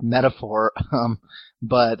the word metaphor,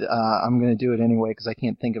 but I'm going to do it anyway because I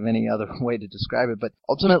can't think of any other way to describe it. But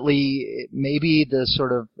ultimately, maybe the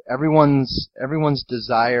sort of everyone's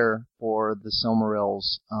desire for the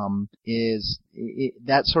Silmarils is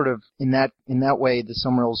that sort of in that way the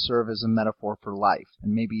Silmarils serve as a metaphor for life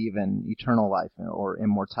and maybe even eternal life or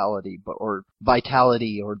immortality, or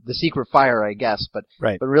vitality or the secret fire, I guess. But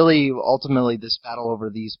right. But really, ultimately, this battle over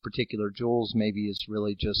these particular jewels maybe is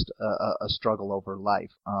really just a struggle over life.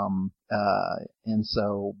 And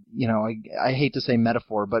so, I hate to say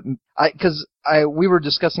metaphor, but we were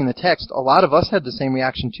discussing the text. A lot of us had the same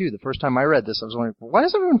reaction too. The first time I read this, I was wondering, why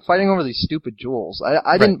is everyone fighting over these stupid jewels?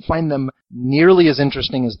 I didn't find them nearly as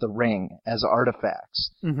interesting as the ring, as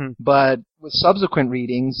artifacts. Mm-hmm. But with subsequent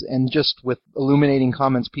readings and just with illuminating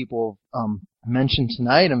comments people mentioned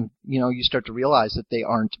tonight, you start to realize that they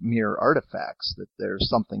aren't mere artifacts, that there's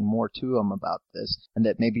something more to them about this, and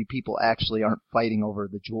that maybe people actually aren't fighting over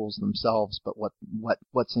the jewels themselves, but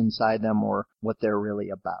what's inside them or what they're really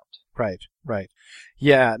about. Right.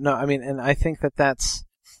 Yeah, no, I mean, and I think that's,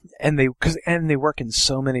 and they work in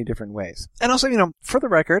so many different ways. And also, for the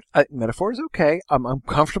record, metaphor is okay. I'm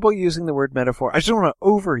comfortable using the word metaphor. I just don't want to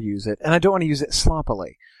overuse it, and I don't want to use it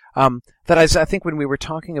sloppily. I think when we were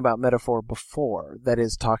talking about metaphor before, that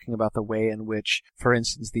is talking about the way in which, for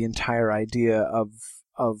instance, the entire idea of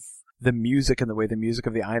the music and the way the music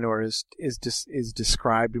of the Ainur is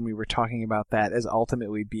described, and we were talking about that as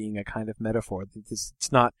ultimately being a kind of metaphor.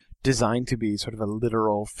 It's not designed to be sort of a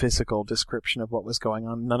literal physical description of what was going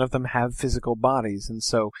on. None of them have physical bodies, and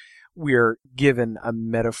so we're given a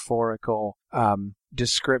metaphorical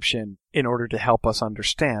description in order to help us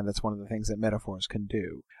understand. That's one of the things that metaphors can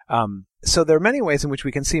do. So there are many ways in which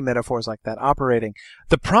we can see metaphors like that operating.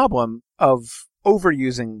 The problem of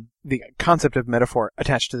overusing the concept of metaphor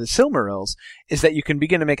attached to the Silmarils is that you can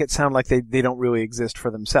begin to make it sound like they don't really exist for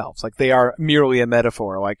themselves. Like they are merely a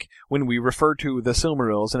metaphor. Like when we refer to the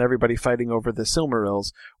Silmarils and everybody fighting over the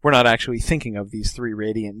Silmarils, we're not actually thinking of these three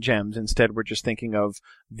radiant gems. Instead, we're just thinking of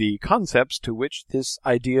the concepts to which this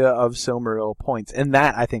idea of Silmaril points. And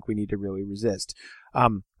that I think we need to really resist.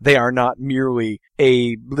 They are not merely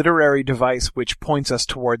a literary device which points us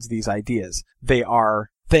towards these ideas. They are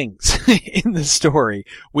things in the story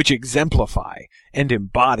which exemplify and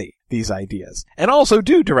embody these ideas, and also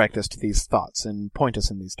do direct us to these thoughts and point us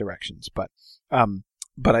in these directions. But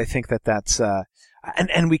I think that's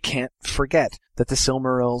and we can't forget that the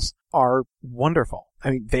Silmarils are wonderful.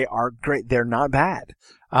 I mean, they are great. They're not bad.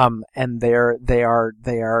 And they are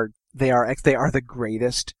the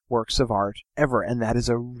greatest works of art ever, and that is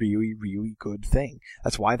a really, really good thing.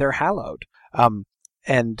 That's why they're hallowed.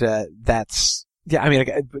 That's. Yeah, I mean,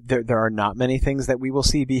 there are not many things that we will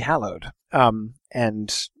see be hallowed. And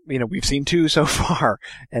we've seen two so far,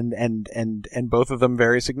 and both of them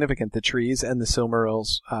very significant, the trees and the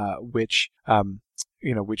Silmarils, which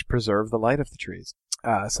preserve the light of the trees.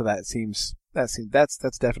 So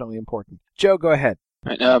that's definitely important. Joe, go ahead.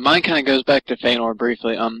 Right, mine kind of goes back to Feanor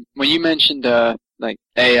briefly. When you mentioned, like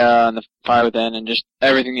Ea and the Fire Within and just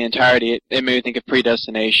everything, the entirety, it made me think of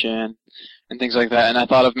Predestination and things like that. And I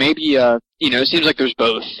thought of maybe, it seems like there's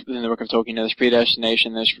both in the work of Tolkien. There's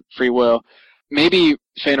predestination, there's free will. Maybe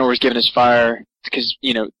Fëanor was given his fire because,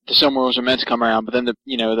 the Silmarils are meant to come around, but then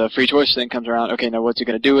the free choice thing comes around. Okay, now what's he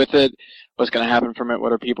going to do with it? What's going to happen from it?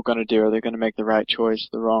 What are people going to do? Are they going to make the right choice,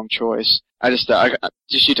 the wrong choice? Just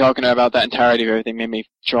you talking about that entirety of everything made me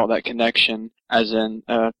draw that connection, as in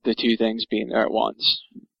the two things being there at once.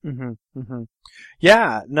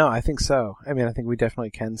 Yeah, no, I think so. I mean, I think we definitely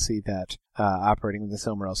can see that operating with the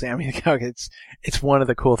Silmarils. I mean, it's one of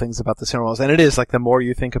the cool things about the Silmarils, and it is like the more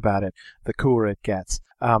you think about it, the cooler it gets.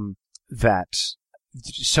 That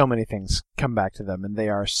so many things come back to them, and they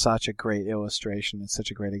are such a great illustration and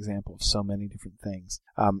such a great example of so many different things.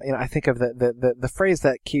 I think of the phrase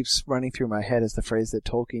that keeps running through my head is the phrase that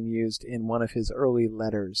Tolkien used in one of his early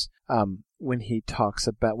letters, when he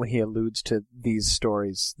alludes to these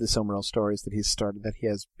stories, the Silmaril stories that he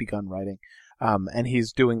has begun writing. And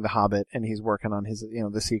he's doing The Hobbit, and he's working on his,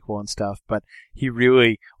 the sequel and stuff, but he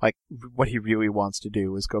really, what he really wants to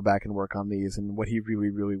do is go back and work on these, and what he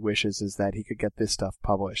really, really wishes is that he could get this stuff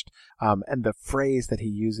published. And the phrase that he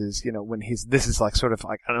uses, this is sort of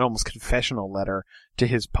like an almost confessional letter to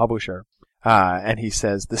his publisher, and he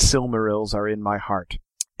says, "The Silmarils are in my heart."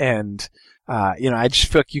 And, I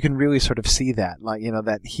just feel like you can really sort of see that,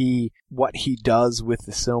 that what he does with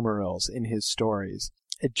the Silmarils in his stories,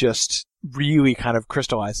 it just really kind of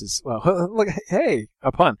crystallizes. Well, look, hey,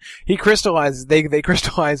 a pun. He crystallizes. They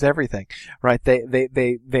crystallize everything, right? They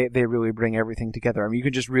really bring everything together. I mean, you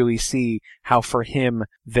can just really see how for him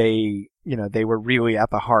they were really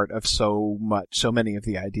at the heart of so many of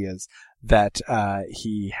the ideas that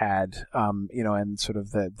he had, and sort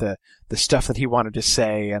of the stuff that he wanted to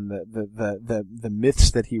say, and the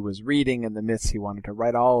myths that he was reading, and the myths he wanted to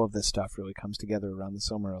write. All of this stuff really comes together around the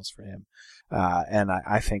Silmarils for him, and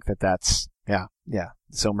I think that's the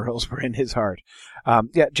Silmarils were in his heart.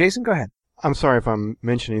 Jason, go ahead. I'm sorry if I'm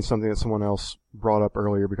mentioning something that someone else brought up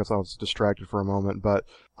earlier because I was distracted for a moment, but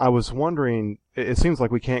I was wondering, it seems like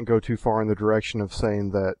we can't go too far in the direction of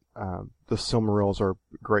saying that the Silmarils are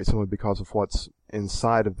great simply because of what's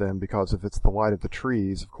inside of them, because if it's the light of the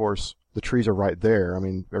trees, of course, the trees are right there. I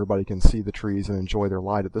mean, everybody can see the trees and enjoy their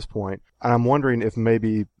light at this point. And I'm wondering if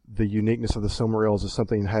maybe the uniqueness of the Silmarils is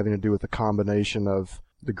something having to do with the combination of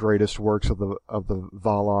the greatest works of the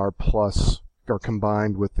Valar plus are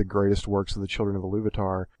combined with the greatest works of the children of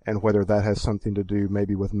Iluvatar, and whether that has something to do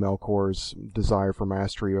maybe with Melkor's desire for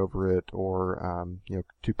mastery over it, or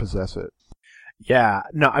to possess it. Yeah,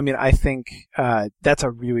 no, I mean, I think that's a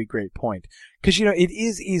really great point, because it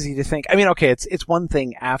is easy to think. I mean, okay, it's one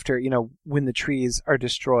thing after when the trees are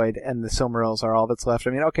destroyed and the Silmarils are all that's left.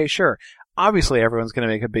 I mean, okay, sure, obviously everyone's going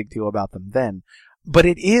to make a big deal about them then, but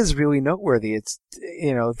it is really noteworthy. It's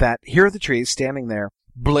that here are the trees standing there,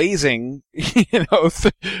 blazing,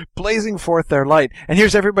 blazing forth their light. And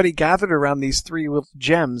here's everybody gathered around these three little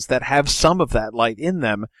gems that have some of that light in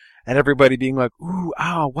them. And everybody being like, ooh,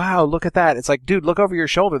 oh, wow, look at that. It's like, dude, look over your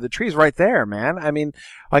shoulder. The tree's right there, man. I mean,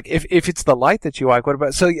 if it's the light that you like, what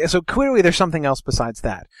about, so clearly there's something else besides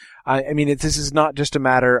that. I mean, this is not just a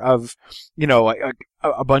matter of,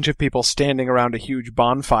 a bunch of people standing around a huge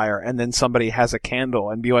bonfire and then somebody has a candle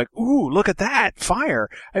and be like, ooh, look at that, fire.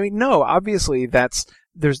 I mean, no, obviously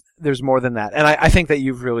there's more than that. And I think that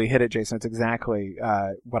you've really hit it, Jason. It's exactly,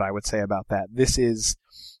 what I would say about that. This is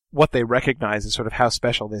what they recognize is sort of how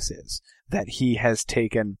special this is, that he has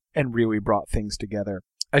taken and really brought things together.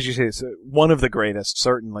 As you say, it's one of the greatest,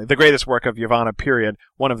 certainly, the greatest work of Yavanna, period,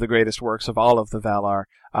 one of the greatest works of all of the Valar,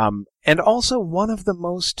 and also one of the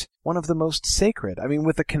most sacred. I mean,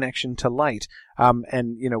 with the connection to light,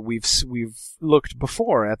 and we've looked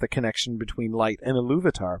before at the connection between light and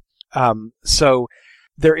Iluvatar. So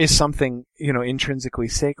there is something, intrinsically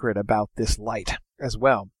sacred about this light as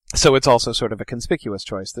well. So it's also sort of a conspicuous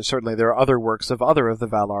choice. There are other works of other of the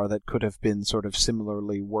Valar that could have been sort of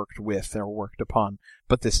similarly worked with or worked upon,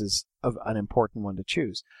 but this is an important one to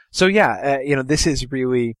choose. So this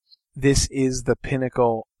is the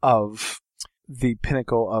pinnacle of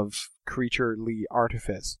creaturely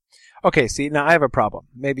artifice. Okay, see, now I have a problem.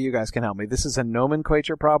 Maybe you guys can help me. This is a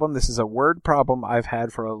nomenclature problem. This is a word problem I've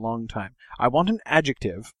had for a long time. I want an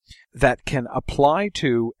adjective that can apply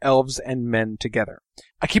to elves and men together.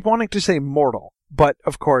 I keep wanting to say mortal, but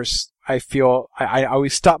of course I feel I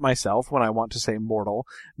always stop myself when I want to say mortal,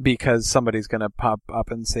 because somebody's going to pop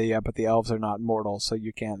up and say, yeah, but the elves are not mortal, so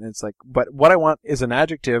you can't. And it's like, but what I want is an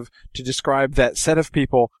adjective to describe that set of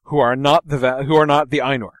people who are not the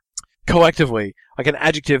Ainur. Collectively, like an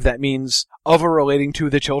adjective that means of or relating to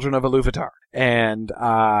the children of Iluvatar. And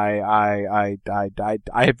I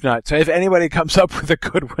have not. So if anybody comes up with a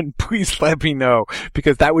good one, please let me know,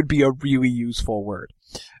 because that would be a really useful word.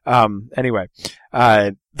 Anyway,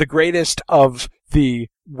 the greatest of the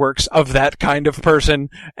works of that kind of person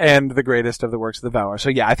and the greatest of the works of the Valar. So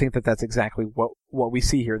yeah, I think that that's exactly what we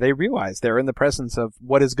see here. They realize they're in the presence of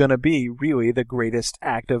what is going to be really the greatest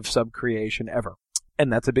act of subcreation ever.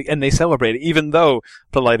 And that's and they celebrate it, even though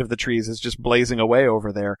the light of the trees is just blazing away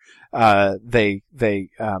over there. They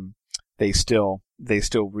still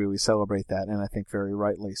really celebrate that, and I think very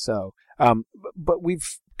rightly so. But we've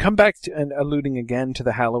come back to, and alluding again to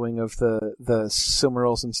the hallowing of the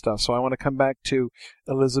Silmarils and stuff. So I want to come back to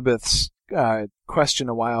Elizabeth's question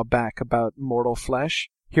a while back about mortal flesh.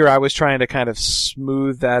 Here I was trying to kind of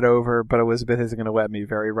smooth that over, but Elizabeth isn't going to let me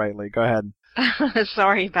very rightly. Go ahead.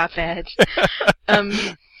 Sorry about that.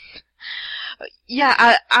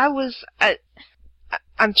 Yeah, I was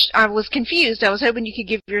confused. I was hoping you could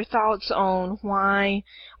give your thoughts on why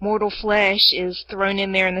mortal flesh is thrown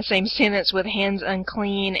in there in the same sentence with hands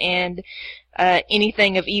unclean and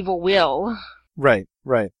anything of evil will. Right.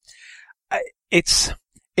 It's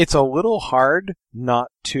a little hard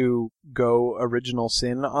not to go original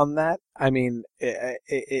sin on that. I mean,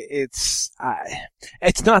 it's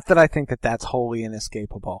not that I think that that's wholly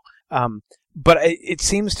inescapable. But it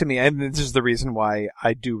seems to me, and this is the reason why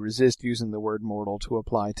I do resist using the word mortal to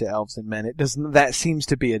apply to elves and men. That seems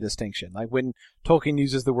to be a distinction. Like when Tolkien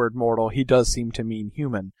uses the word mortal, he does seem to mean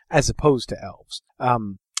human as opposed to elves.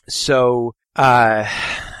 So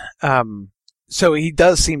he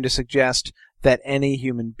does seem to suggest that any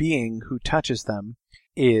human being who touches them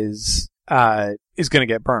is going to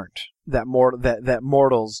get burned. That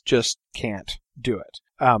mortals just can't do it.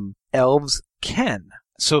 Elves can,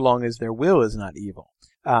 so long as their will is not evil.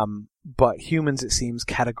 But humans, it seems,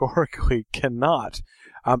 categorically cannot.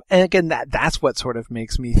 And again, that's what sort of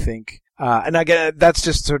makes me think. And again, that's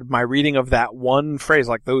just sort of my reading of that one phrase,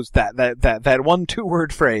 like that one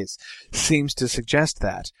 2-word phrase seems to suggest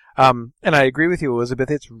that. And I agree with you,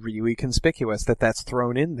 Elizabeth. It's really conspicuous that that's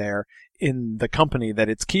thrown in there in the company that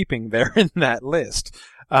it's keeping there in that list.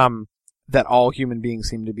 That all human beings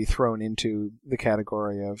seem to be thrown into the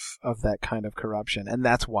category of that kind of corruption. And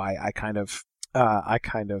that's why I kind of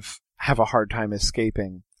have a hard time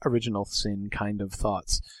escaping original sin kind of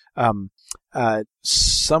thoughts.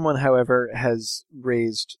 Someone, however, has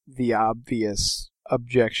raised the obvious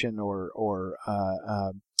objection or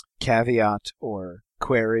caveat or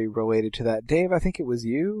query related to that. Dave, I think it was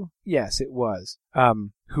you? Yes, it was.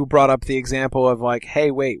 Who brought up the example of like, hey,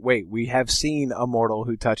 wait, we have seen a mortal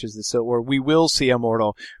who touches the or we will see a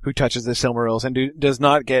mortal who touches the Silmarils and does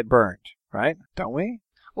not get burned, right? Don't we?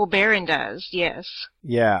 Well, Beren does, yes.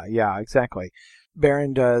 Yeah, exactly.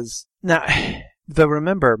 Beren does. Now,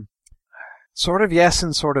 remember, sort of yes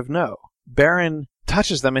and sort of no. Beren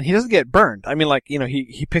touches them and he doesn't get burned. I mean, like, he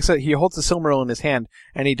he holds the Silmaril in his hand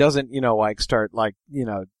and he doesn't, start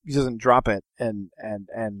he doesn't drop it and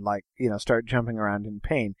start jumping around in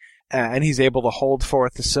pain. And he's able to hold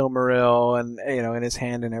forth the Silmaril and, in his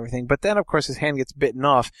hand and everything. But then, of course, his hand gets bitten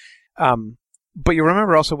off. But you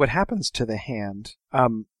remember also what happens to the hand,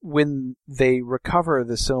 when they recover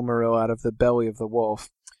the Silmaril out of the belly of the wolf.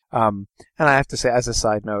 And I have to say, as a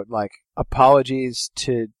side note, apologies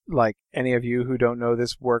to, any of you who don't know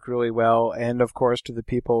this work really well, and of course to the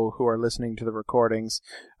people who are listening to the recordings,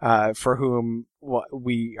 for whom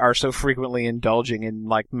we are so frequently indulging in,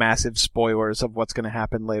 massive spoilers of what's going to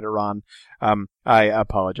happen later on. I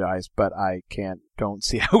apologize, but I don't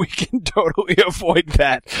see how we can totally avoid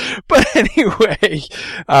that. But anyway,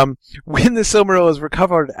 when the Silmaril is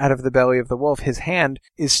recovered out of the belly of the wolf, his hand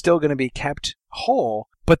is still going to be kept whole.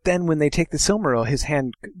 But then when they take the Silmaril, his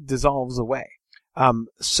hand dissolves away.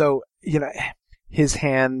 So, his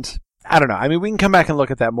hand, I don't know. I mean, we can come back and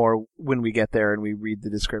look at that more when we get there and we read the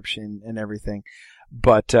description and everything.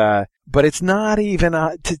 But it's not even,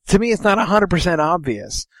 to me, it's not 100%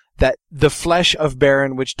 obvious that the flesh of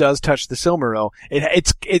Beren, which does touch the Silmaril,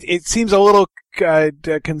 it seems a little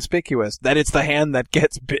conspicuous that it's the hand that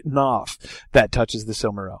gets bitten off that touches the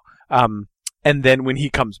Silmaril. And then when he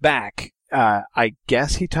comes back, I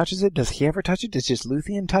guess he touches it. Does he ever touch it? Does just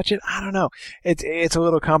Luthien touch it? I don't know. It's a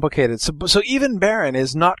little complicated. So even Beren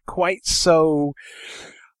is not quite so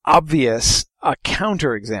obvious a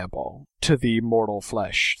counterexample to the mortal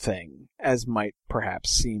flesh thing, as might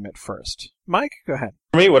perhaps seem at first. Mike, go ahead.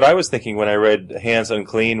 For me, what I was thinking when I read Hands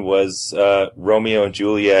Unclean was Romeo and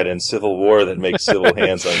Juliet and Civil War that makes civil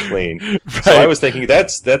hands unclean. Right. So I was thinking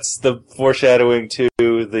that's the foreshadowing to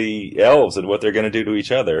the elves and what they're going to do to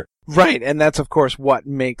each other. Right, and that's of course what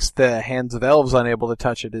makes the hands of elves unable to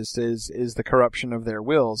touch it is the corruption of their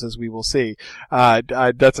wills, as we will see.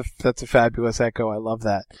 That's a fabulous echo. I love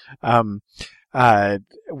that.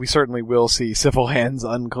 We certainly will see civil hands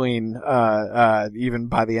unclean, even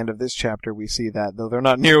by the end of this chapter we see that, though they're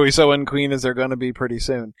not nearly so unclean as they're going to be pretty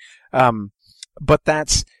soon. But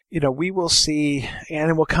that's, we will see,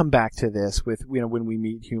 and we'll come back to this with, when we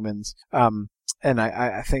meet humans. And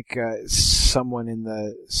I think, someone in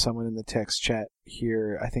the text chat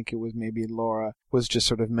here, I think it was maybe Laura, was just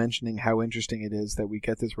sort of mentioning how interesting it is that we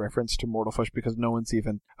get this reference to mortal flesh because no one's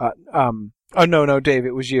even, oh, no, Dave,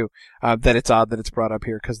 it was you. That it's odd that it's brought up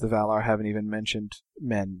here because the Valar haven't even mentioned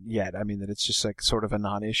men yet. I mean, that it's just like sort of a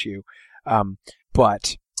non-issue.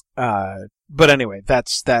 But anyway,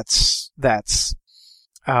 that's,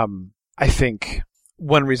 I think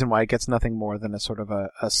one reason why it gets nothing more than a sort of a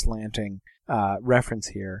slanting, reference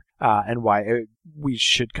here, and why we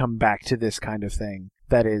should come back to this kind of thing.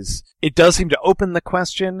 That is, it does seem to open the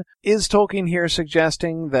question, is Tolkien here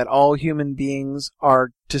suggesting that all human beings are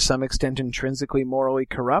to some extent intrinsically morally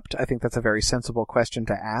corrupt? I think that's a very sensible question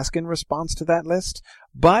to ask in response to that list,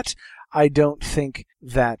 but I don't think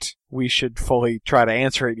that we should fully try to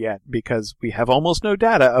answer it yet, because we have almost no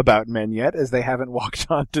data about men yet, as they haven't walked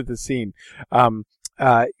onto the scene.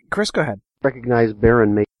 Chris, go ahead. Recognize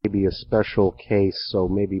Beren may be a special case, so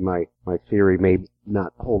maybe my theory may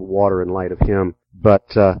not hold water in light of him.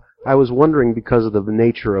 But I was wondering, because of the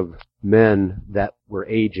nature of men, that we're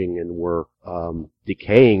aging and we're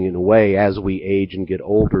decaying in a way as we age and get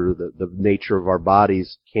older, the nature of our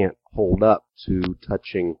bodies can't hold up to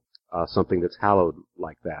touching something that's hallowed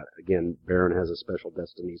like that. Again, Beren has a special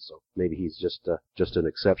destiny, so maybe he's just an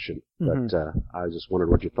exception. Mm-hmm. But I just wondered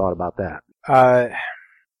what you thought about that.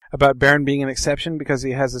 About Beren being an exception because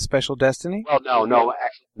he has a special destiny?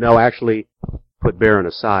 Well, actually, put Beren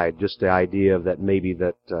aside. Just the idea of that maybe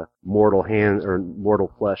that mortal hands or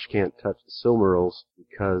mortal flesh can't touch the Silmarils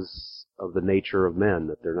because of the nature of men,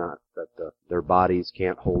 that they're not, that their bodies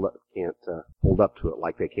can't hold up to it,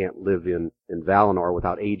 like they can't live in Valinor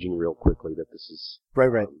without aging real quickly. That this is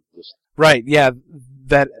right. Right, yeah,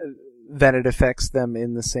 that it affects them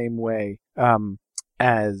in the same way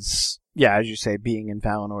as you say, being in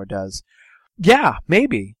Valinor does. Yeah,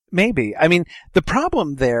 maybe. I mean, the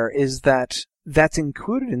problem there is that that's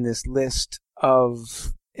included in this list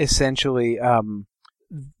of essentially,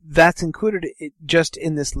 that's included just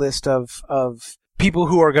in this list of people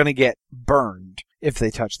who are going to get burned if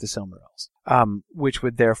they touch the Silmarils, which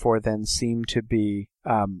would therefore then seem to be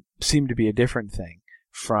a different thing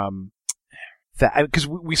from that, because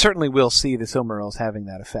we certainly will see the Silmarils having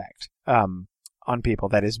that effect. On people,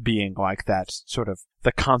 that is, being like that sort of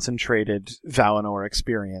the concentrated Valinor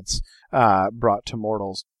experience brought to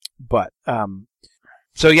mortals. But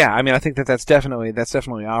so yeah, I mean, I think that's definitely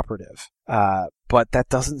operative. But that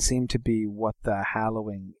doesn't seem to be what the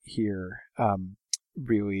hallowing here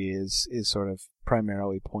really is sort of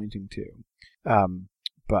primarily pointing to.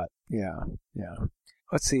 But yeah.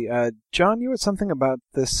 Let's see, John, you had something about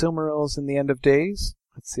the Silmarils in the End of Days.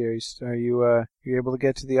 Let's see, are you able to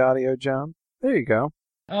get to the audio, John? There you go.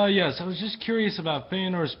 Yes, I was just curious about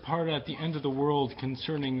Feanor's part at the end of the world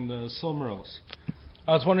concerning the Silmarils.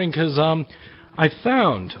 I was wondering because I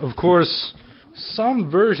found, of course,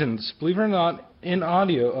 some versions, believe it or not, in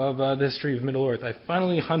audio of the history of Middle-earth. I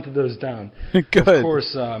finally hunted those down. Good. Of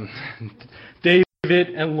course, David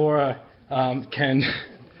and Laura can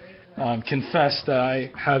confess that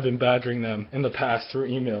I have been badgering them in the past through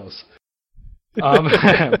emails.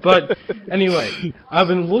 But anyway, I've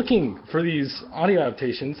been looking for these audio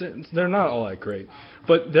adaptations. They're not all that great,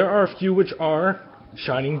 but there are a few which are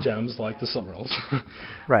shining gems like the Silmarils.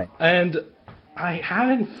 Right. And I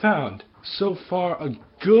haven't found so far a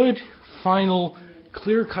good, final,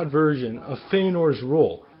 clear-cut version of Feanor's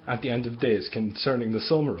role at the End of Days concerning the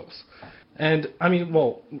Silmarils. And, I mean,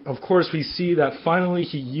 well, of course we see that finally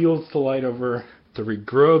he yields the light over to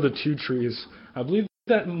regrow the two trees. I believe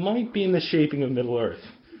that might be in the shaping of Middle-earth.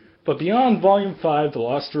 But beyond Volume 5, The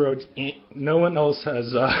Lost Road, no one else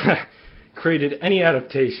has created any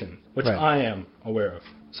adaptation, which right. I am aware of,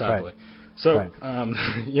 sadly. Right. So, right.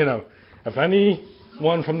 If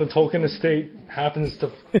anyone from the Tolkien estate happens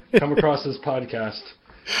to come across this podcast,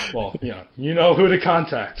 well, you know who to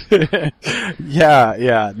contact.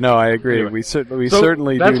 Yeah, no, I agree. Anyway, we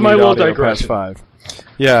certainly do need my audio digression. past 5.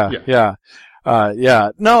 Yeah.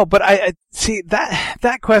 No, but I see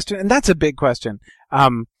that question, and that's a big question.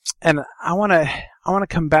 And I want to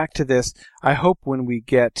come back to this. I hope when we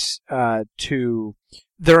get to,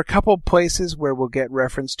 there are a couple places where we'll get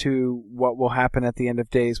reference to what will happen at the end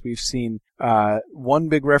of days. We've seen one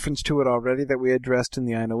big reference to it already that we addressed in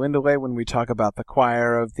the Ainulindale when we talk about the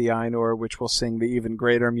choir of the Ainur, which will sing the even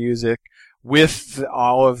greater music with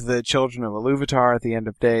all of the children of Iluvatar at the end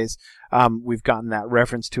of days. We've gotten that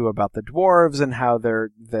reference to about the dwarves and how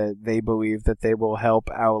they believe that they will help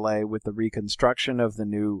Aule with the reconstruction of the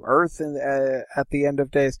new Earth at the end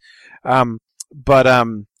of days.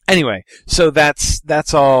 Anyway, so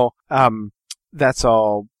that's all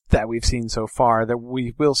that we've seen so far. That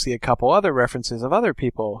we will see a couple other references of other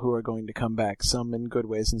people who are going to come back, some in good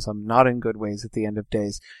ways and some not in good ways at the end of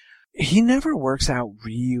days. He never works out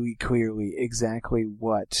really clearly exactly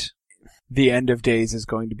what the end of days is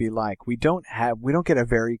going to be like. We don't get a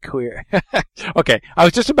very clear, okay, I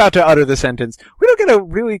was just about to utter the sentence. We don't get a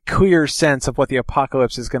really clear sense of what the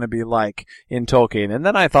apocalypse is going to be like in Tolkien. And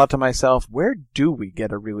then I thought to myself, where do we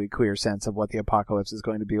get a really clear sense of what the apocalypse is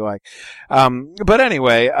going to be like? But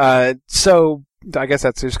anyway, so I guess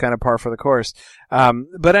that's just kind of par for the course.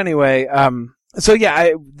 But anyway, so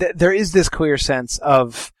yeah, there is this clear sense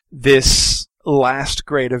of this last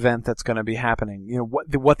great event that's going to be happening. You know,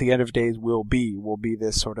 what the end of days will be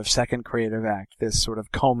this sort of second creative act, this sort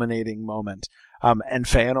of culminating moment. And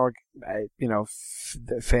Feanor,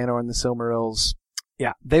 Feanor and the Silmarils,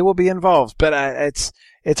 yeah, they will be involved, but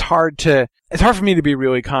it's hard for me to be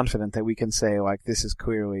really confident that we can say, like, this is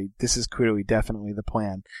clearly definitely the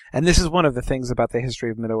plan. And this is one of the things about the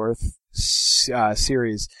History of Middle-earth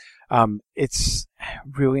series. It's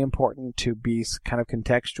really important to be kind of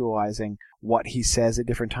contextualizing what he says at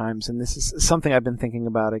different times, and this is something I've been thinking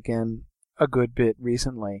about again a good bit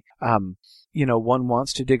recently. One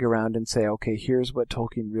wants to dig around and say, okay, here's what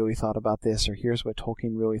Tolkien really thought about this, or here's what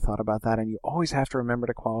Tolkien really thought about that, and you always have to remember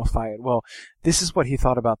to qualify it. Well, this is what he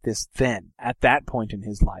thought about this then, at that point in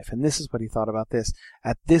his life, and this is what he thought about this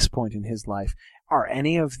at this point in his life. Are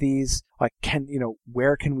any of these, like,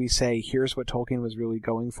 where can we say, here's what Tolkien was really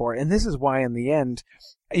going for? And this is why, in the end,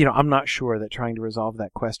 I'm not sure that trying to resolve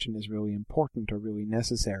that question is really important or really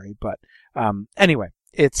necessary. But anyway,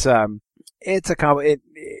 it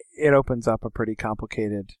opens up a pretty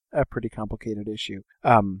complicated issue.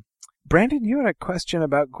 Brandon, you had a question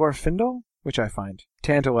about Glorfindel, which I find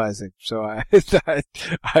tantalizing. So I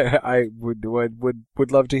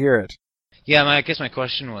would love to hear it. Yeah, I guess my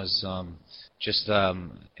question was just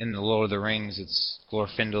in the Lord of the Rings, it's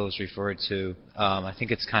Glorfindel is referred to. I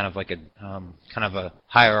think it's kind of like a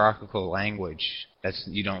hierarchical language that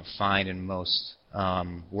you don't find in most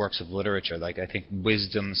works of literature. Like, I think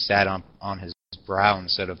wisdom sat on his brow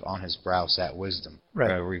instead of on his brow sat wisdom.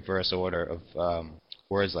 Right. A reverse order of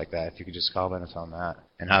words like that. If you could just comment on that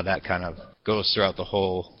and how that kind of goes throughout the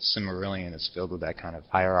whole Silmarillion. It's filled with that kind of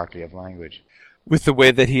hierarchy of language. With the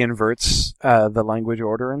way that he inverts the language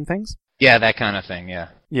order and things? Yeah, that kind of thing, yeah.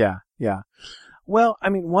 Yeah. Well, I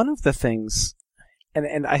mean, one of the things,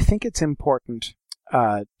 and I think it's important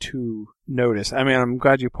to notice, I mean, I'm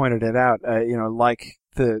glad you pointed it out, like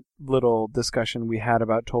the little discussion we had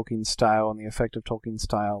about Tolkien's style and the effect of Tolkien's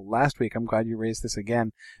style last week, I'm glad you raised this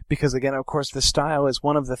again, because again, of course, the style is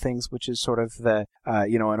one of the things which is sort of the,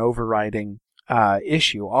 an overriding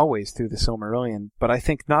issue always through the Silmarillion, but I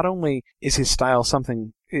think not only is his style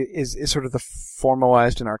something, is sort of the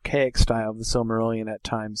formalized and archaic style of the Silmarillion at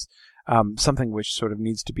times, something which sort of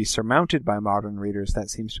needs to be surmounted by modern readers. That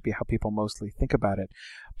seems to be how people mostly think about it.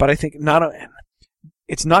 But I think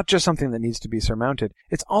it's not just something that needs to be surmounted.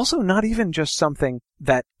 It's also not even just something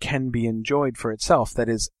that can be enjoyed for itself, that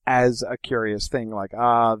is as a curious thing, like,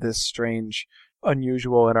 this strange,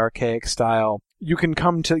 unusual and archaic style. You can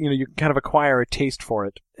come to, you can kind of acquire a taste for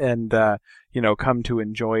it and, come to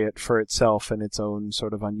enjoy it for itself and its own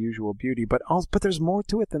sort of unusual beauty. But there's more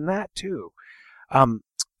to it than that too.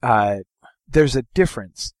 There's a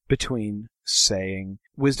difference between saying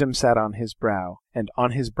wisdom sat on his brow and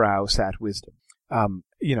on his brow sat wisdom.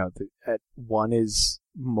 One is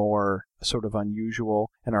more sort of unusual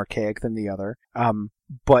and archaic than the other.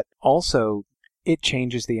 But also it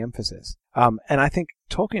changes the emphasis. And I think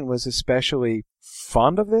Tolkien was especially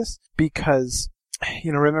fond of this because,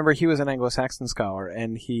 remember he was an Anglo-Saxon scholar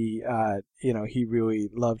and he really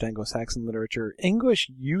loved Anglo-Saxon literature. English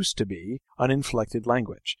used to be an inflected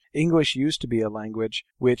language. English used to be a language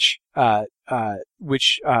what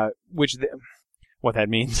that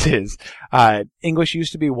means is, English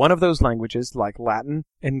used to be one of those languages like Latin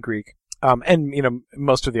and Greek, and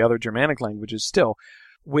most of the other Germanic languages still,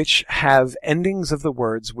 which have endings of the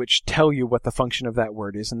words which tell you what the function of that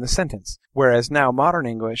word is in the sentence. Whereas now modern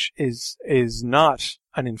English is not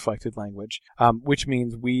an inflected language, which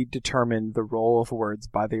means we determine the role of words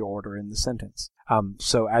by the order in the sentence.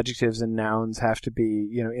 So adjectives and nouns have to be,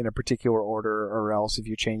 in a particular order, or else if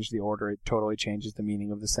you change the order, it totally changes the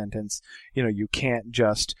meaning of the sentence. You can't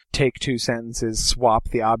just take two sentences, swap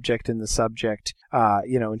the object and the subject,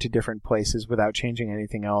 into different places without changing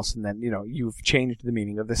anything else, and then, you've changed the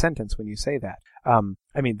meaning of the sentence when you say that.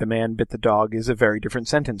 The man bit the dog is a very different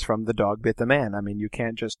sentence from the dog bit the man. You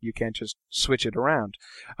can't just switch it around.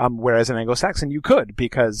 Whereas in Anglo-Saxon you could,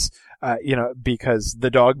 because the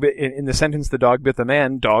dog bit, in the sentence the dog bit the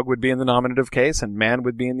man, dog would be in the nominative case and man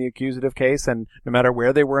would be in the accusative case, and no matter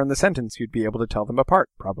where they were in the sentence, you'd be able to tell them apart,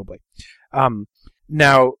 probably.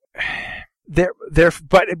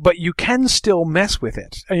 But you can still mess with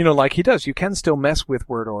it. Like he does. You can still mess with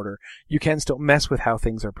word order. You can still mess with how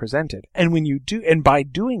things are presented. And when you do, and by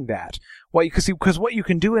doing that, because what you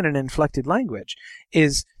can do in an inflected language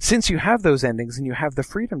is, since you have those endings and you have the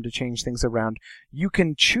freedom to change things around, you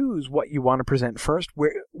can choose what you want to present first,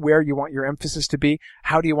 where you want your emphasis to be,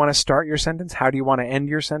 how do you want to start your sentence, how do you want to end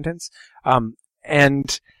your sentence,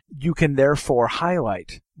 and you can therefore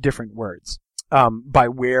highlight different words by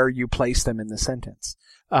where you place them in the sentence.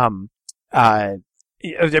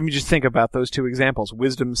 Just think about those two examples.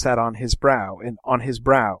 Wisdom sat on his brow, and on his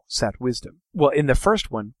brow sat wisdom. Well, in the first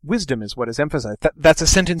one, wisdom is what is emphasized. That's a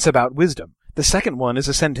sentence about wisdom. The second one is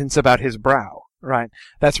a sentence about his brow, right?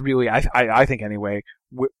 That's really, I think anyway,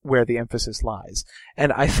 where the emphasis lies.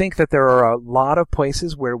 And I think that there are a lot of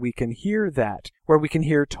places where we can hear that, where we can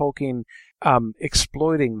hear Tolkien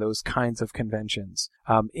exploiting those kinds of conventions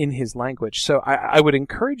in his language. So I would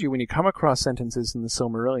encourage you, when you come across sentences in the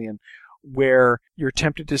Silmarillion where you're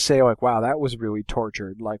tempted to say, like, wow, that was really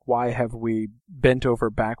tortured. Like, why have we bent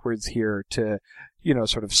over backwards here to,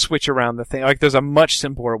 sort of switch around the thing? Like, there's a much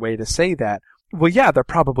simpler way to say that. Well, yeah, there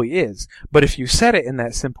probably is. But if you said it in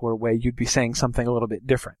that simpler way, you'd be saying something a little bit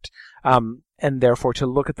different. And therefore to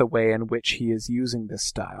look at the way in which he is using this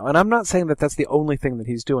style. And I'm not saying that that's the only thing that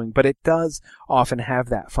he's doing, but it does often have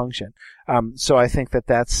that function. So I think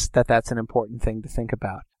that's an important thing to think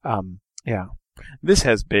about. Yeah. This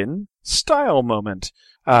has been Style Moment.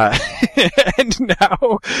 And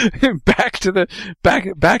now back to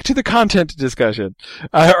the content discussion.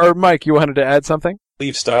 Or Mike, you wanted to add something?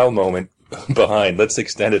 Leave Style Moment behind. Let's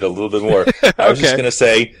extend it a little bit more. I was just going to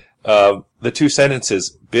say, the two sentences,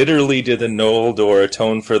 bitterly did the Noldor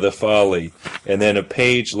atone for the folly, and then a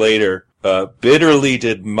page later, bitterly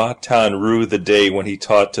did Matan rue the day when he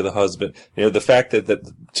taught to the husband. The fact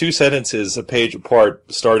that two sentences a page apart,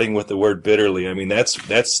 starting with the word bitterly,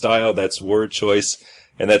 that's style, that's word choice,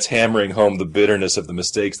 and that's hammering home the bitterness of the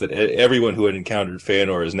mistakes that everyone who had encountered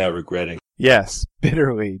Fëanor is now regretting. Yes,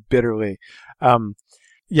 bitterly.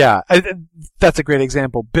 Yeah, that's a great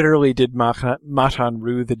example. Bitterly did Matan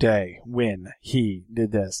rue the day when he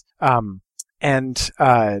did this.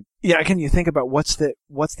 Again, you think about what's the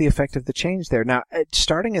effect of the change there. Now,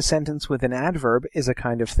 starting a sentence with an adverb is a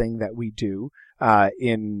kind of thing that we do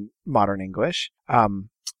in modern English.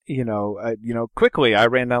 Quickly, I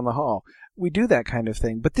ran down the hall. We do that kind of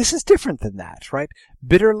thing, but this is different than that, right?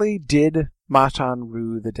 Bitterly did Matan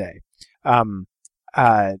rue the day.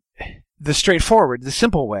 The straightforward, the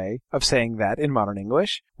simple way of saying that in modern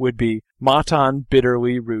English would be Matan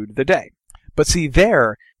bitterly rued the day. But see,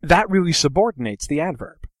 that really subordinates the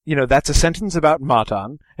adverb. That's a sentence about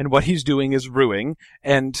Matan, and what he's doing is rueing,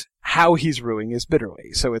 and how he's rueing is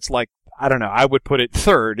bitterly. So it's like, I don't know, I would put it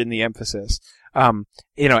third in the emphasis. And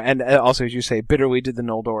also, as you say, bitterly did the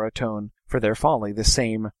Noldor atone for their folly, the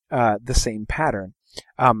same pattern.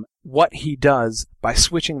 What he does by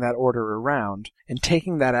switching that order around and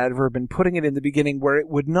taking that adverb and putting it in the beginning where it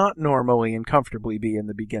would not normally and comfortably be in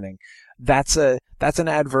the beginning, that's an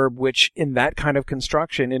adverb which, in that kind of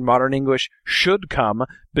construction in modern English, should come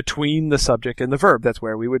between the subject and the verb. That's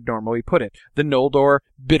where we would normally put it. The Noldor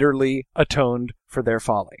bitterly atoned for their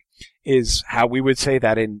folly is how we would say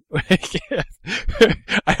that in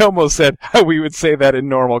I almost said how we would say that in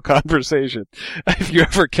normal conversation. If you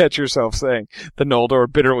ever catch yourself saying the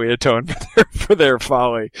Noldor bitterly atoned for their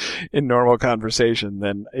folly in normal conversation,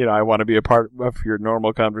 then I want to be a part of your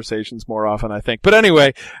normal conversations more often, I think. But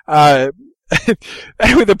anyway, the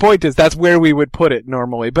point is that's where we would put it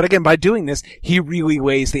normally. But again, by doing this, he really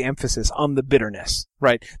lays the emphasis on the bitterness,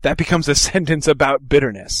 right? That becomes a sentence about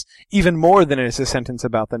bitterness, even more than it is a sentence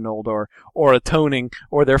about the Noldor or atoning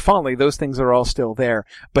or their folly. Those things are all still there,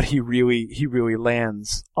 but he really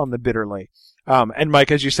lands on the bitterly. And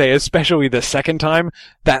Mike, as you say, especially the second time,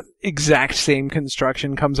 that exact same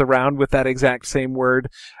construction comes around with that exact same word.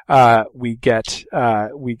 We get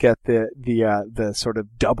the sort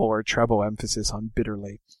of double or treble emphasis on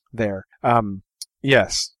bitterly there.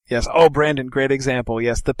 Yes. Oh, Brandon, great example.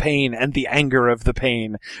 Yes, the pain and the anger of the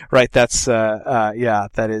pain. Right. That's,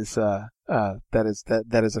 that is a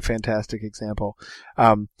fantastic example.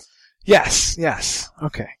 Yes.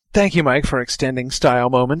 Okay. Thank you, Mike, for extending style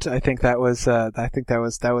moment. I think that was good.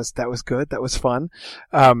 That was fun.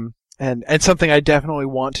 And something I definitely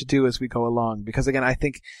want to do as we go along, because again, I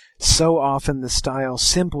think so often the style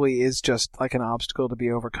simply is just like an obstacle to be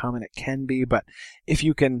overcome, and it can be, but if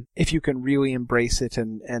you can really embrace it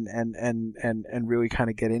and really kind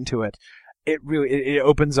of get into it, it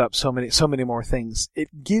opens up so many more things.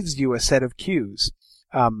 It gives you a set of cues,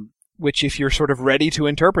 which if you're sort of ready to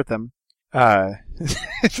interpret them,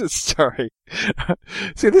 sorry.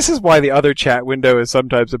 See, this is why the other chat window is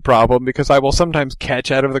sometimes a problem, because I will sometimes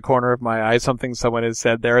catch out of the corner of my eye something someone has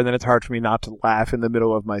said there, and then it's hard for me not to laugh in the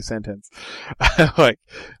middle of my sentence. And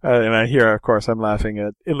I hear, of course, I'm laughing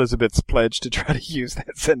at Elizabeth's pledge to try to use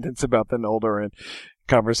that sentence about the Noldor in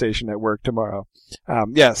conversation at work tomorrow.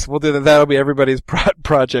 Yes, we'll do that. That'll be everybody's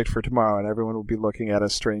project for tomorrow, and everyone will be looking at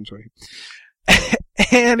us strangely.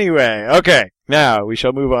 Anyway, okay. Now we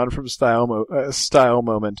shall move on from style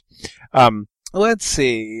moment. Let's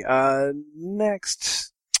see.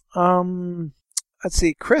 Next, let's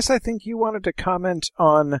see. Chris, I think you wanted to comment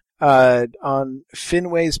on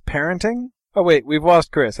Finway's parenting. Oh wait, we've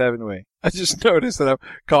lost Chris, haven't we? I just noticed that I'm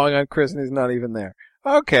calling on Chris and he's not even there.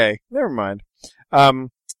 Okay, never mind.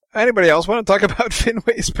 Anybody else want to talk about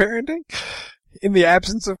Finway's parenting in the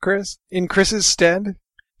absence of Chris? In Chris's stead?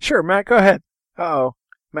 Sure, Matt, go ahead. Uh-oh.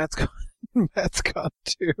 Matt's gone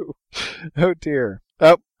too. Oh dear.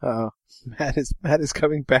 Oh. Matt is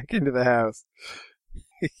coming back into the house.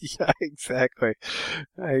 Yeah, exactly.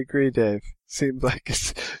 I agree, Dave. Seems like a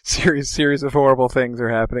series of horrible things are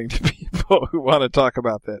happening to people who want to talk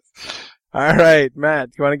about this. All right,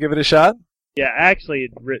 Matt, you want to give it a shot? Yeah, I actually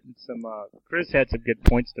had written some, Chris had some good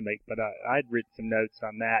points to make, but I'd written some notes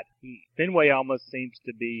on that. Finway almost seems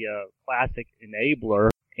to be a classic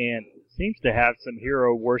enabler, and seems to have some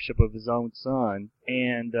hero worship of his own son.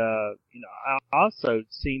 And, I also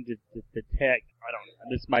seem to detect,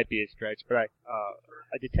 this might be a stretch, but I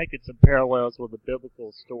detected some parallels with the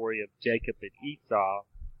biblical story of Jacob and Esau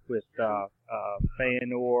with,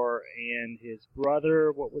 Feanor and his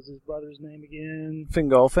brother. What was his brother's name again?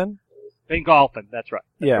 Fingolfin? Fingolfin, that's right.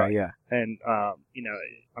 That's right. Yeah. And,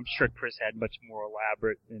 I'm sure Chris had much more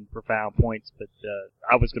elaborate and profound points, but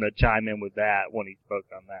I was going to chime in with that when he spoke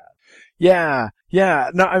on that. Yeah.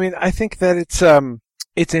 No, I mean, I think that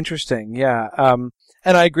it's interesting. Yeah.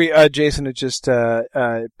 And I agree. Jason had just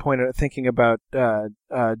pointed out, thinking about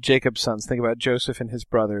Jacob's sons, thinking about Joseph and his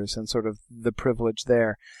brothers, and sort of the privilege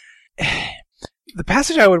there. The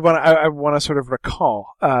passage I want to sort of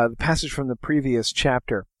recall, the passage from the previous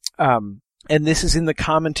chapter. And this is in the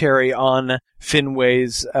commentary on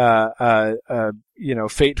Finway's,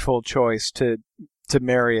 fateful choice to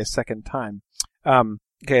marry a second time.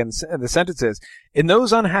 Okay, and the sentence is, "In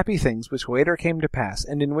those unhappy things which later came to pass,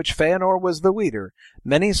 and in which Feanor was the leader,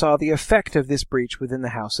 many saw the effect of this breach within the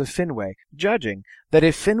house of Finway, judging that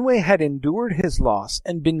if Finway had endured his loss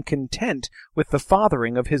and been content with the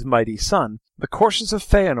fathering of his mighty son, the courses of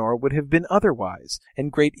Feanor would have been otherwise,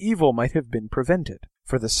 and great evil might have been prevented.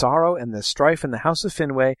 For the sorrow and the strife in the house of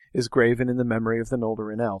Finway is graven in the memory of the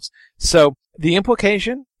Noldorin elves." So the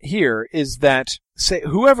implication here is that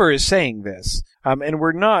whoever is saying this, and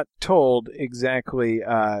we're not told exactly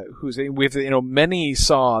who's. Many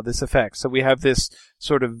saw this effect, so we have this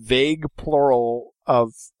sort of vague plural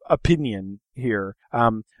of opinion here.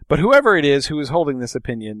 But whoever it is who is holding this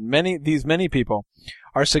opinion, many people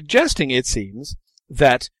are suggesting, it seems,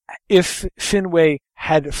 that if Finway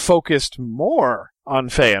had focused more on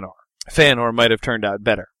Feanor might have turned out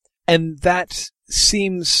better. And that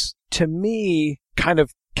seems to me kind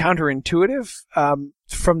of counterintuitive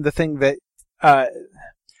from the thing that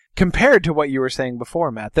compared to what you were saying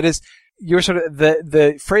before, Matt. That is, you're sort of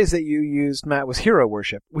the phrase that you used, Matt, was hero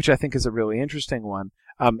worship, which I think is a really interesting one.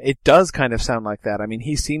 It does kind of sound like that. I mean,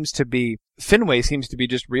 Finway seems to be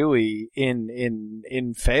just really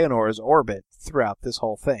in Feanor's orbit throughout this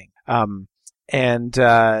whole thing.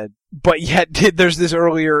 But yet there's this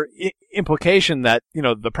earlier implication that,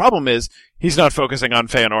 the problem is he's not focusing on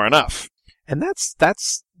Feanor enough. And that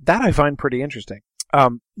I find pretty interesting.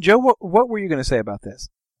 Joe, what were you going to say about this?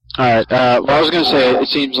 Alright, I was going to say, it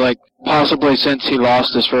seems like possibly since he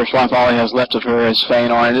lost his first wife, all he has left of her is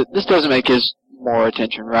Feanor, and this doesn't make his more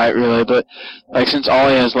attention, right? Really, but like since all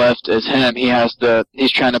he has left is him,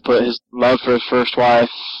 he's trying to put his love for his first wife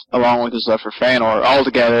along with his love for Feanor all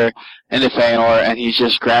together into Feanor, and he's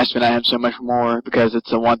just grasping at him so much more because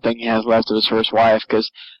it's the one thing he has left of his first wife.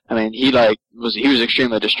 Because I mean, he was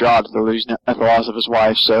extremely distraught at the loss of his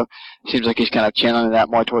wife, so it seems like he's kind of channeling that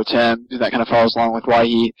more towards him. That kind of follows along with why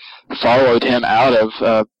he followed him out of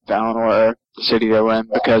Valinor, the city they were in,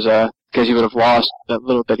 because he would have lost that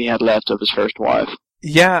little bit he had left of his first wife.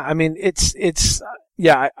 Yeah, I mean,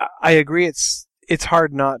 I agree. It's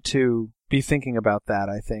hard not to be thinking about that,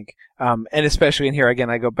 I think. And especially in here, again,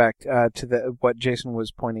 I go back to what Jason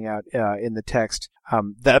was pointing out in the text.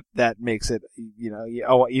 That makes it,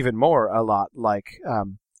 even more a lot like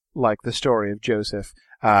the story of Joseph.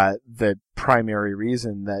 The primary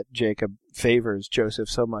reason that Jacob favors Joseph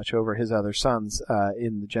so much over his other sons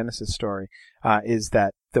in the Genesis story is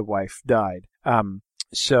that the wife died. That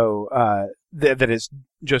is,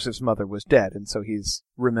 Joseph's mother was dead, and so he's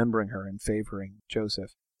remembering her and favoring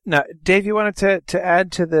Joseph. Now, Dave, you wanted to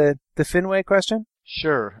add to the Finwë question?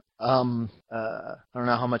 Sure. I don't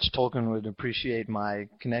know how much Tolkien would appreciate my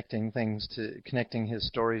connecting his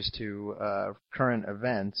stories to current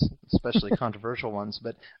events, especially controversial ones.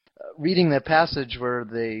 But reading the passage where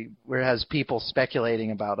it has people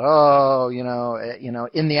speculating about,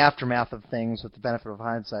 in the aftermath of things with the benefit of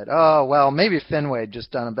hindsight, maybe Finwë had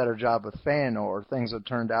just done a better job with Feanor, things had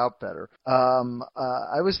turned out better.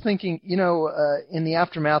 I was thinking, in the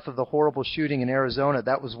aftermath of the horrible shooting in Arizona,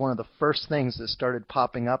 that was one of the first things that started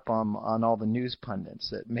popping up on all the news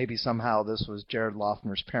pundits, that maybe somehow this was Jared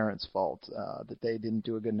Loughner's parents' fault, that they didn't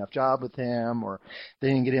do a good enough job with him, or they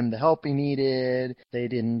didn't get him the help he needed, they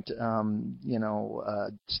didn't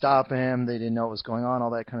stop him, they didn't know what was going on, all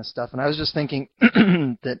that kind of stuff. And I was just thinking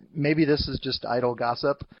that maybe this is just idle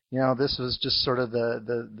gossip. This was just sort of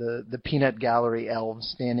the peanut gallery elves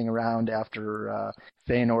standing around after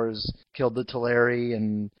Feanor's killed the Teleri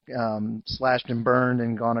and slashed and burned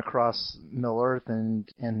and gone across Middle-earth, and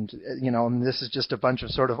this is just a bunch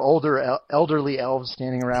of sort of elderly elves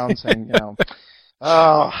standing around saying,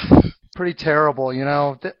 oh, pretty terrible,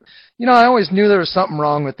 I always knew there was something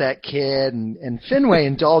wrong with that kid, and Finwë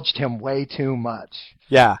indulged him way too much.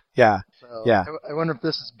 Yeah. So Yeah. I wonder if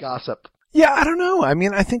this is gossip. Yeah, I don't know. I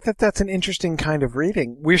mean, I think that's an interesting kind of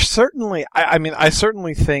reading. We're certainly, I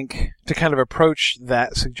certainly think to kind of approach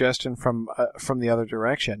that suggestion from the other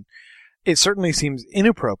direction, it certainly seems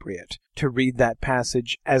inappropriate to read that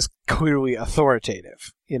passage as clearly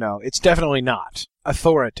authoritative. It's definitely not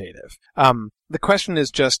authoritative. The question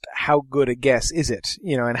is just how good a guess is it,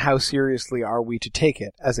 and how seriously are we to take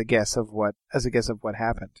it as a guess of what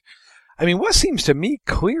happened. I mean, what seems to me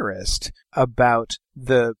clearest about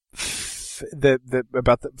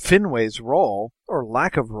about the Finwë's role or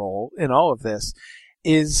lack of role in all of this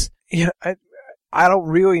is, I don't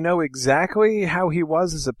really know exactly how he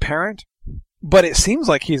was as a parent, but it seems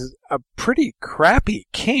like he's a pretty crappy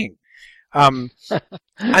king. I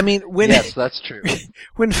mean, yes, that's true.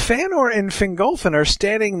 When Feanor and Fingolfin are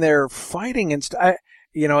standing there fighting and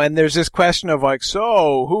and there's this question of like,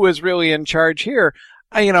 so who is really in charge here?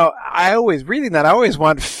 I always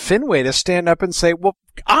want Finwë to stand up and say, well,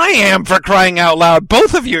 I am, for crying out loud.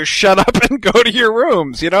 Both of you shut up and go to your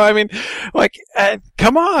rooms. I mean,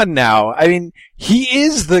 come on now. I mean, he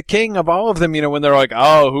is the king of all of them, when they're like,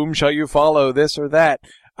 oh, whom shall you follow, this or that.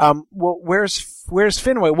 Well, where's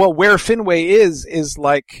Finwë? Well, where Finwë is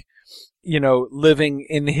like, living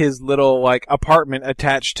in his little apartment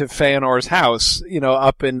attached to Feanor's house,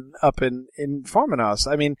 up in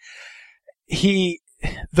Formenos. I mean,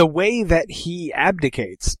 the way that he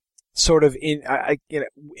abdicates, sort of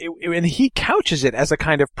and he couches it as a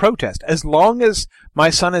kind of protest. As long as my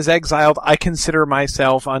son is exiled, I consider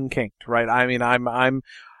myself unkinged, right? I mean,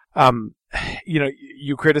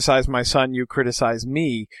 you criticize my son, you criticize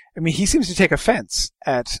me. I mean, he seems to take offense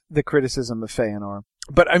at the criticism of Feanor.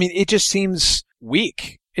 But, I mean, it just seems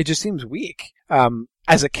weak.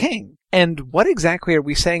 As a king. And what exactly are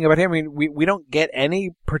we saying about him? I mean, we don't get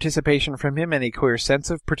any participation from him, any clear sense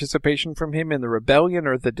of participation from him in the rebellion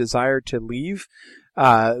or the desire to leave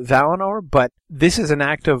Valinor, but this is an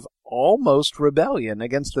act of almost rebellion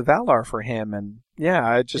against the Valar for him, and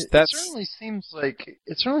Yeah, It certainly seems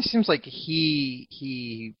like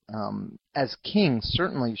he as king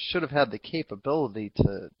certainly should have had the capability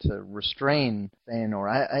to restrain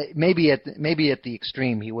Feanor. Maybe at the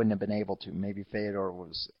extreme he wouldn't have been able to. Maybe Feanor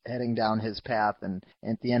was heading down his path, and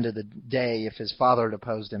at the end of the day, if his father had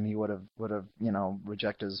opposed him, he would have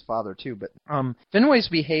rejected his father too. But Finway's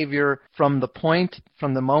behavior from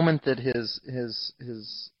the moment that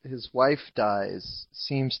his wife dies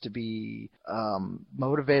seems to be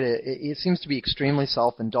motivated. It seems to be extremely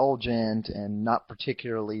self-indulgent and not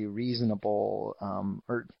particularly reasonable.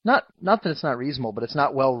 Or not that it's not reasonable, but it's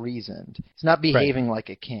not well reasoned. He's not behaving like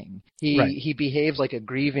a king. He behaves like a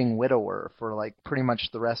grieving widower for like pretty much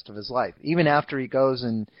the rest of his life. Even after he goes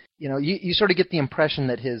and you sort of get the impression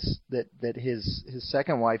that his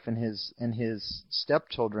second wife and his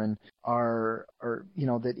stepchildren are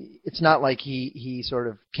that it's not like he sort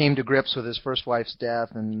of came to grips with his first wife's death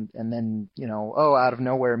and then out of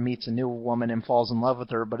nowhere meets a new woman and falls in love with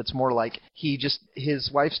her, but it's more like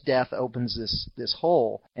his wife's death opens this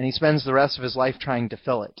hole and he spends the rest of his life trying to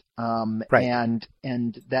fill it. And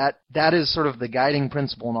that is sort of the guiding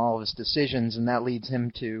principle in all of his decisions, and that leads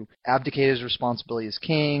him to abdicate his responsibility as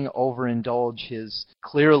king, overindulge his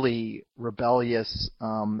clearly rebellious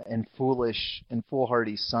and foolish and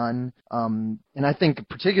foolhardy son. And I think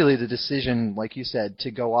particularly the decision, like you said,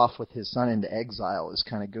 to go off with his son into exile is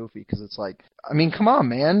kind of goofy, because it's like, I mean, come on,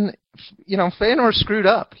 man. Feanor screwed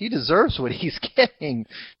up. He deserves what he's getting.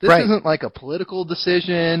 This isn't like a political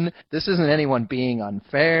decision. This isn't anyone being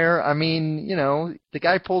unfair. I mean, the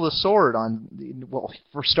guy pulled a sword on, well,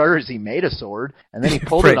 for starters, he made a sword, and then he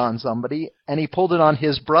pulled it on somebody, and he pulled it on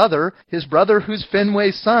his brother who's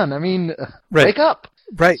Finway's son. I mean, wake up.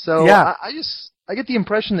 Right. So yeah. I get the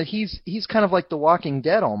impression that he's kind of like The Walking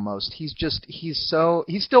Dead almost. He's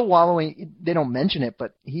still wallowing. They don't mention it,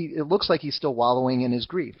 but it looks like he's still wallowing in his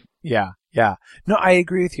grief. Yeah. No, I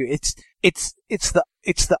agree with you. It's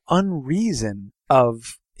the unreason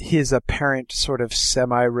of his apparent sort of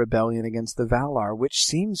semi-rebellion against the Valar, which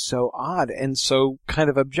seems so odd and so kind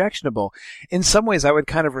of objectionable. In some ways, I would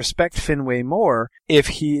kind of respect Finway more if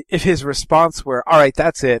his response were, all right,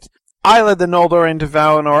 that's it. I led the Noldor into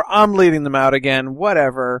Valinor. I'm leading them out again.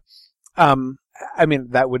 Whatever. I mean,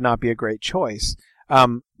 that would not be a great choice.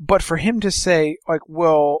 But for him to say, like,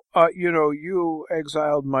 well, you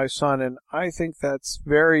exiled my son, and I think that's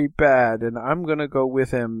very bad, and I'm gonna go with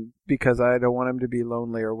him because I don't want him to be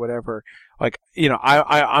lonely or whatever. Like,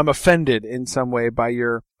 I'm offended in some way by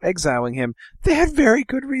your exiling him. They had very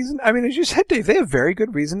good reason. I mean, as you said, Dave, they have very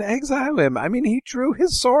good reason to exile him. I mean, he drew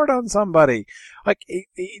his sword on somebody. Like,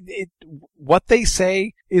 what they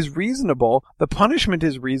say is reasonable. The punishment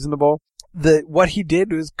is reasonable. What he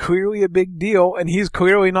did was clearly a big deal, and he's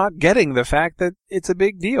clearly not getting the fact that it's a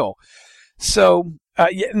big deal. So,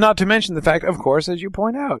 not to mention the fact, of course, as you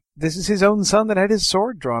point out, this is his own son that had his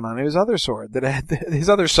sword drawn on him, his other sword that had his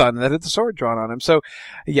other son that had the sword drawn on him. So,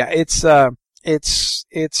 yeah, it's a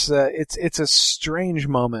strange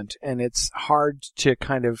moment, and it's hard to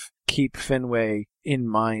kind of keep Finway in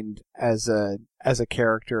mind as a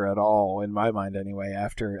character at all, in my mind anyway,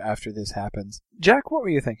 after this happens. Jack, what were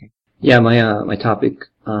you thinking? Yeah, my topic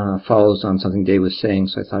follows on something Dave was saying,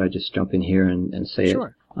 so I thought I'd just jump in here and say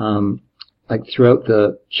Sure. it. Like throughout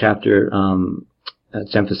the chapter,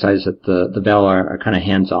 it's emphasized that the Valar are kind of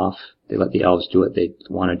hands off. They let the elves do what they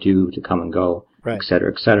want to do to come and go, et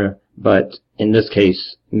cetera, et cetera. But in this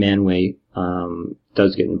case, Manwë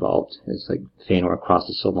does get involved. It's like Feanor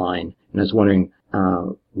crosses the line. And I was wondering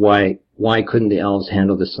why couldn't the elves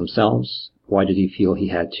handle this themselves? Why did he feel he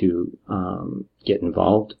had to get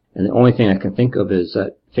involved? And the only thing I can think of is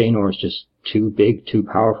that Feanor is just too big, too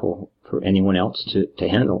powerful for anyone else to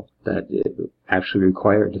handle. That it actually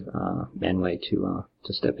required Manwë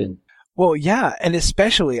to step in. Well, yeah, and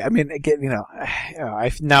especially, I mean, again,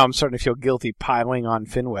 now I'm starting to feel guilty piling on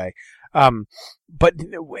Finway. But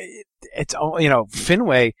it's,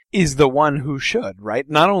 Finway is the one who should, right?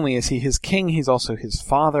 Not only is he his king, he's also his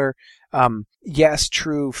father. Yes,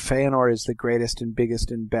 true, Feanor is the greatest and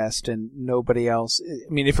biggest and best, and nobody else,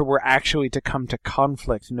 I mean, if it were actually to come to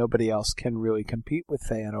conflict, nobody else can really compete with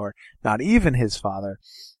Feanor, not even his father.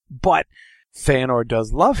 But Feanor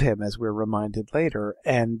does love him, as we're reminded later,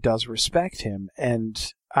 and does respect him,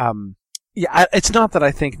 and, it's not that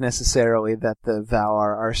I think necessarily that the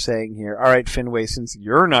Valar are saying here, all right, Finway, since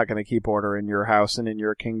you're not going to keep order in your house and in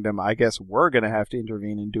your kingdom, I guess we're going to have to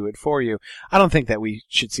intervene and do it for you. I don't think that we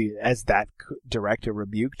should see it as that direct a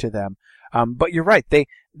rebuke to them. But you're right,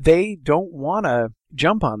 they don't want to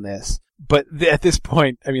jump on this. But at this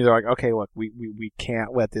point, I mean, they're like, okay, look, we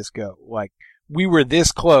can't let this go. Like, we were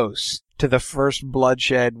this close the first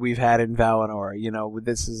bloodshed we've had in Valinor.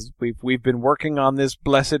 We've been working on this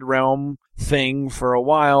blessed realm thing for a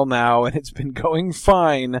while now, and it's been going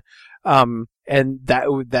fine. And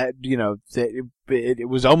it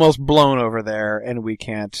was almost blown over there, and we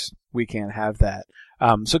can't have that.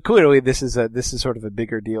 So clearly this is sort of a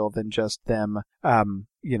bigger deal than just them,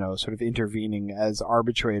 sort of intervening as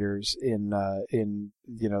arbitrators in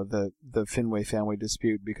the Finwë family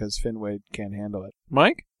dispute because Finwë can't handle it.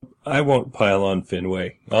 Mike? I won't pile on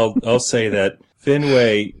Finwë. I'll say that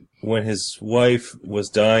Finwë, when his wife was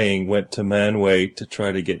dying, went to Manwë to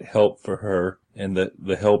try to get help for her, and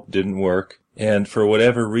the help didn't work. And for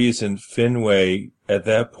whatever reason, Finwë, at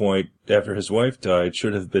that point, after his wife died,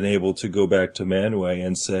 should have been able to go back to Manwë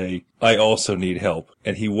and say, I also need help.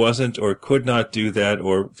 And he wasn't or could not do that,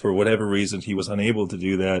 or for whatever reason, he was unable to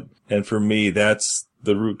do that. And for me, that's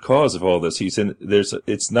the root cause of all this.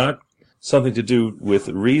 It's not something to do with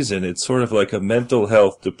reason. It's sort of like a mental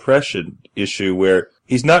health depression issue where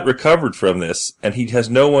he's not recovered from this, and he has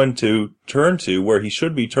no one to turn to, where he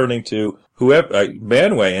should be turning to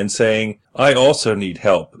Manwë and saying, I also need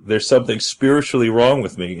help. There's something spiritually wrong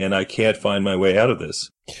with me, and I can't find my way out of this.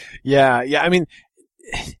 Yeah. I mean,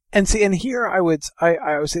 and here I would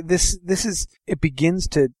say this is, it begins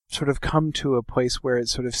to sort of come to a place where it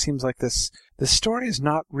sort of seems like the story is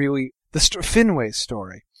not really, Finwë's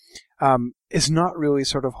story, is not really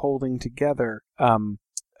sort of holding together,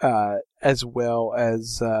 as well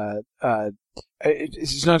as,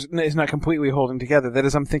 it's not completely holding together. That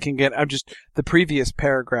is, I'm thinking just the previous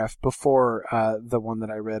paragraph before, the one that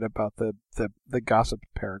I read about the gossip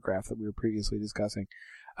paragraph that we were previously discussing,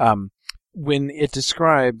 when it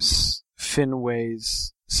describes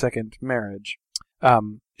Finwë's second marriage.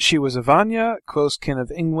 She was a Vanya, close kin of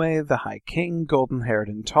Ingwe, the High King, golden-haired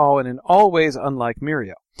and tall, and in all ways unlike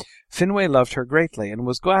Miriel. Finwë loved her greatly, and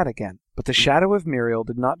was glad again. But the shadow of Miriel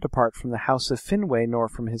did not depart from the house of Finwë nor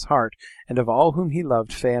from his heart, and of all whom he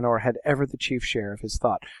loved, Feanor had ever the chief share of his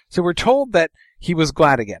thought. So we're told that he was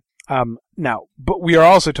glad again. Now, but we are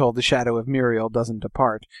also told the shadow of Miriel doesn't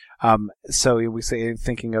depart. So we say,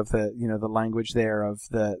 thinking of the language there of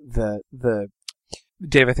the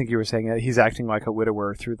Dave, I think you were saying that he's acting like a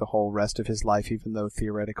widower through the whole rest of his life, even though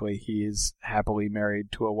theoretically he is happily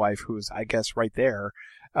married to a wife who is, I guess, right there.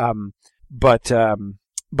 But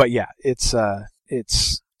yeah,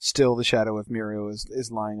 it's still the shadow of Miriel is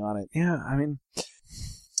lying on it. Yeah, I mean,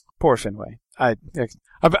 poor Finwë.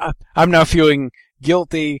 I'm now feeling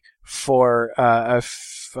guilty for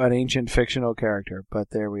an ancient fictional character, but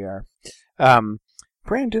there we are.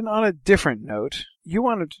 Brandon, on a different note, you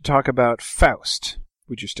wanted to talk about Faust.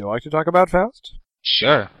 Would you still like to talk about Faust?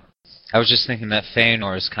 Sure. I was just thinking that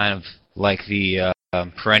Feanor is kind of like the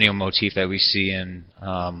perennial motif that we see in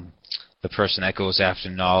the person that goes after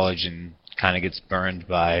knowledge and kind of gets burned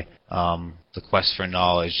by the quest for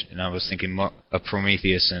knowledge. And I was thinking more of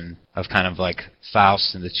Prometheus and of kind of like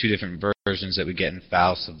Faust and the two different versions that we get in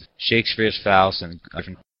Faust, of Shakespeare's Faust and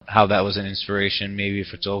how that was an inspiration maybe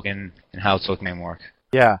for Tolkien and how Tolkien may work.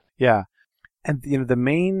 Yeah. And the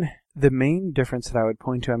main difference that I would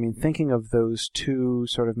point to, I mean, thinking of those two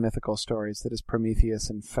sort of mythical stories, that is Prometheus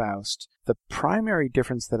and Faust, the primary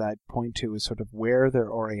difference that I'd point to is sort of where they're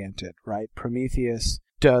oriented, right? Prometheus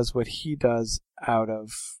does what he does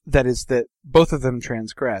that is that both of them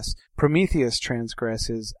transgress. Prometheus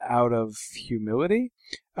transgresses out of humility.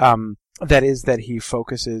 That is that he's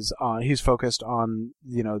focused on,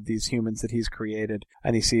 these humans that he's created,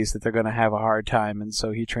 and he sees that they're going to have a hard time, and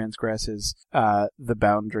so he transgresses, the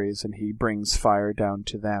boundaries, and he brings fire down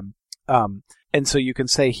to them. And so you can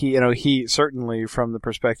say he certainly, from the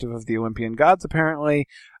perspective of the Olympian gods, apparently,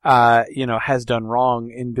 has done wrong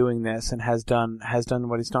in doing this and has done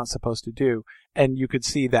what he's not supposed to do. And you could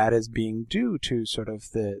see that as being due to sort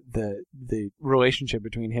of the relationship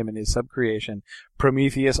between him and his subcreation.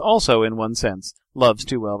 Prometheus also, in one sense, loves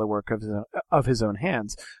too well the work of his own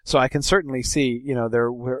hands. So I can certainly see,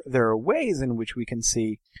 there are ways in which we can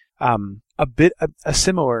see a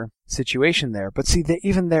similar situation there. But see,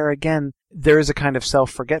 even there again, there is a kind of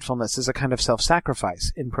self-forgetfulness, there's a kind of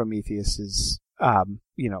self-sacrifice in Prometheus's,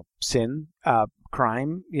 sin,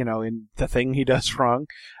 crime, in the thing he does wrong.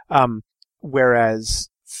 Whereas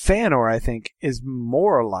Feanor, I think, is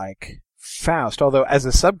more like Faust, although as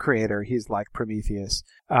a sub-creator, he's like Prometheus.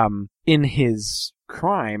 In his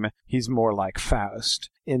crime, he's more like Faust,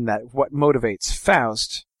 in that what motivates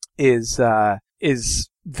Faust is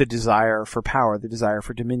the desire for power, the desire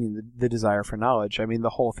for dominion, the desire for knowledge. I mean, the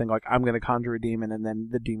whole thing, like, I'm going to conjure a demon and then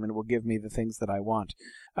the demon will give me the things that I want.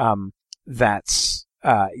 That's,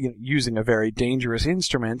 using a very dangerous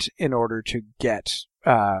instrument in order to get,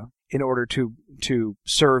 in order to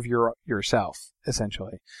serve yourself,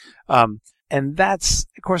 essentially. And that's,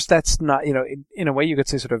 of course, that's not, in a way you could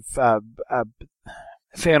say sort of,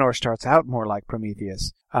 Feanor starts out more like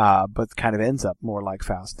Prometheus, but kind of ends up more like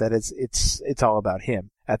Faust. That it's all about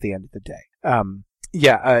him at the end of the day.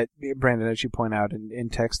 Brandon, as you point out in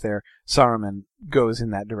text there, Saruman goes in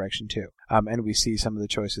that direction too. And we see some of the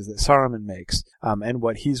choices that Saruman makes, and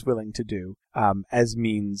what he's willing to do, as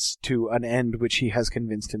means to an end which he has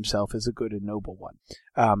convinced himself is a good and noble one.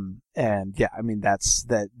 That's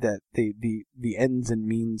the ends and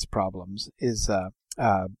means problems is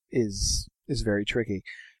very tricky.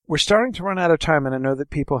 We're starting to run out of time, and I know that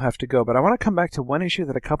people have to go, but I want to come back to one issue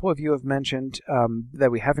that a couple of you have mentioned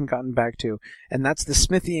that we haven't gotten back to, and that's the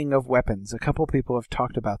smithing of weapons. A couple of people have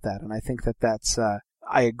talked about that, and I think that's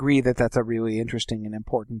I agree that that's a really interesting and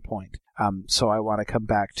important point. So I want to come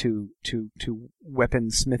back to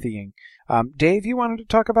weapon smithing. Dave, you wanted to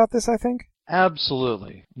talk about this, I think?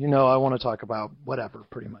 Absolutely. I want to talk about whatever,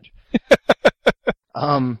 pretty much.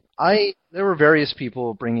 There were various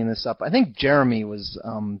people bringing this up. I think Jeremy was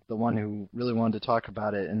the one who really wanted to talk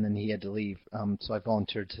about it, and then he had to leave. So I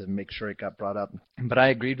volunteered to make sure it got brought up. But I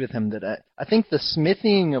agreed with him that I think the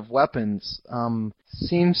smithing of weapons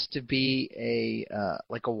seems to be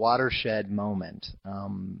like a watershed moment.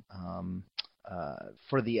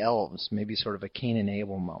 For the elves, maybe sort of a Cain and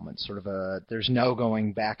Abel moment, sort of a there's no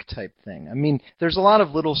going back type thing. I mean, there's a lot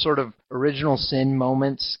of little sort of original sin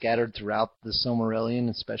moments scattered throughout the Silmarillion,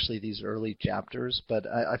 especially these early chapters, but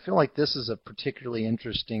I feel like this is a particularly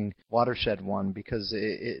interesting watershed one because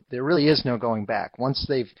there really is no going back. Once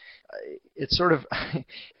they've it's sort of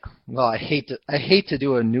well, I hate to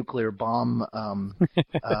do a nuclear bomb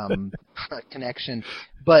connection,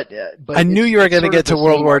 but I knew you were going to get to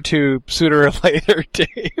World War II sooner or later,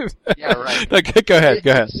 Dave. Yeah, right. Go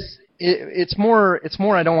ahead. It's more.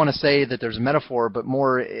 I don't want to say that there's a metaphor, but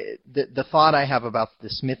more the thought I have about the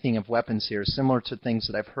smithing of weapons here is similar to things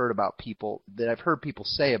that I've heard people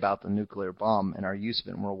say about the nuclear bomb and our use of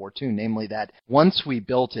it in World War II. Namely, that once we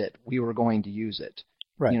built it, we were going to use it.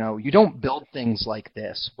 Right. You don't build things like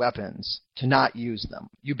this, weapons, to not use them.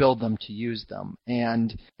 You build them to use them.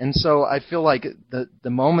 And so I feel like the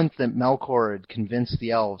moment that Melkor had convinced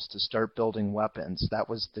the elves to start building weapons, that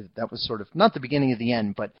was sort of not the beginning of the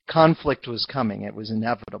end, but conflict was coming. It was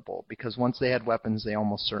inevitable because once they had weapons, they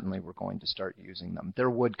almost certainly were going to start using them.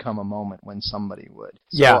 There would come a moment when somebody would.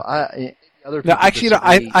 So yeah.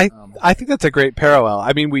 I think that's a great parallel.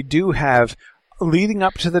 I mean, we do have, leading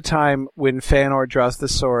up to the time when Feanor draws the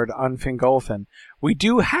sword on Fingolfin, we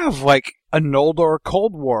do have like a Noldor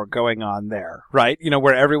Cold War going on there, right?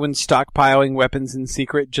 Where everyone's stockpiling weapons in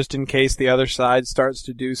secret just in case the other side starts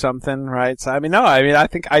to do something, right? So I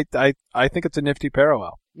think it's a nifty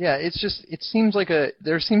parallel. Yeah, it seems like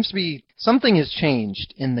there seems to be something has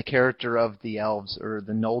changed in the character of the elves, or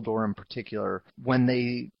the Noldor in particular, when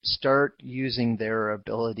they start using their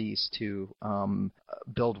abilities to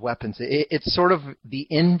build weapons. It's sort of the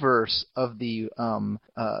inverse of the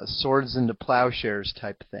swords into plowshares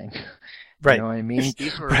type thing. Right. You know what I mean?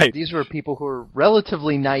 These were people who were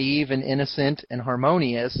relatively naive and innocent and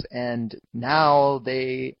harmonious, and now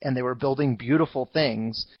they were building beautiful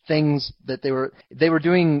things that they were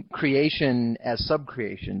doing creation as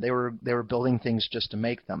sub-creation. They were building things just to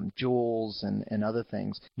make them, jewels and other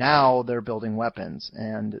things. Now they're building weapons,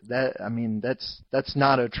 and that's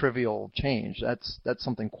not a trivial change. That's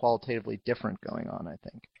something qualitatively different going on, I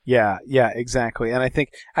think. Yeah, exactly. And I think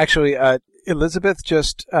actually Elizabeth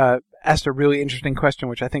just asked a really interesting question,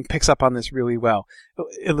 which I think picks up on this really well.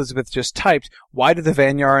 Elizabeth just typed, why do the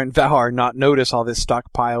Vanyar and Valar not notice all this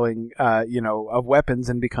stockpiling, of weapons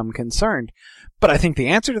and become concerned? But I think the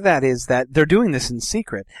answer to that is that they're doing this in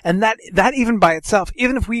secret. And that even by itself,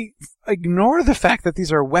 even if we ignore the fact that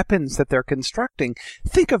these are weapons that they're constructing,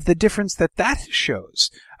 think of the difference that shows.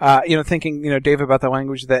 Thinking, Dave, about the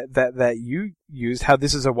language that you used, how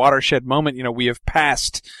this is a watershed moment. We have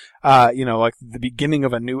passed, like the beginning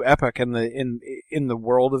of a new epoch in the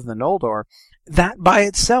world of the Noldor. That by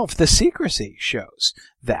itself, the secrecy shows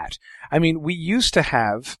that. I mean, we used to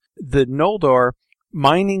have the Noldor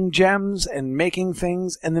mining gems and making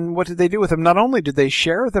things, and then what did they do with them? Not only did they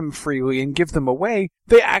share them freely and give them away,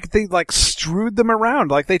 they like strewed them around,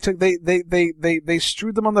 like they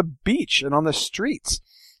strewed them on the beach and on the streets,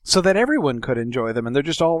 so that everyone could enjoy them, and they're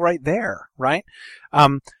just all right there, right?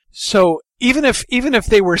 So even if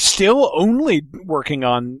they were still only working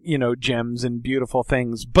on, gems and beautiful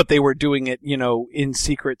things, but they were doing it, in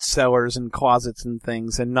secret cellars and closets and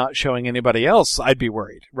things and not showing anybody else, I'd be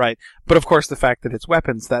worried, right? But of course the fact that it's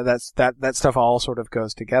weapons, that stuff all sort of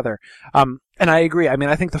goes together. And I agree. I mean,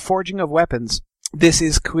 I think the forging of weapons, this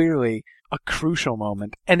is clearly a crucial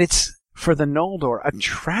moment, and it's, for the Noldor, a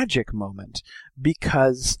tragic moment,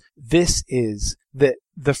 because this is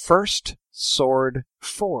the first sword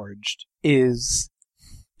forged is,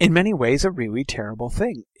 in many ways, a really terrible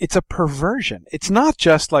thing. It's a perversion. It's not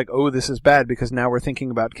just like, oh, this is bad because now we're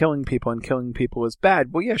thinking about killing people and killing people is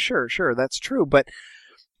bad. Well, yeah, sure, that's true, but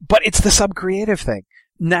it's the subcreative thing.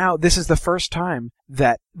 Now, this is the first time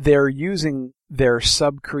that they're using their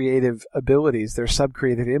subcreative abilities, their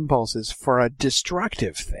subcreative impulses for a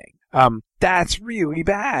destructive thing. That's really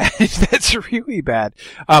bad. That's really bad.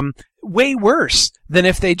 Way worse than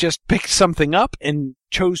if they just picked something up and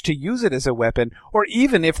chose to use it as a weapon, or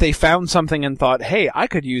even if they found something and thought, hey, I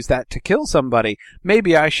could use that to kill somebody.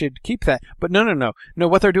 Maybe I should keep that. But no. No,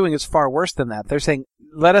 what they're doing is far worse than that. They're saying,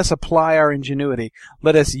 let us apply our ingenuity.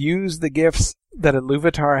 Let us use the gifts that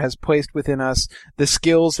Iluvatar has placed within us, the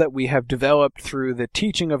skills that we have developed through the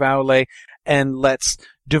teaching of Aule, and let's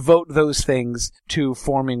devote those things to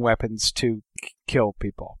forming weapons to kill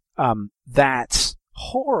people. That's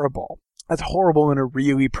horrible. That's horrible in a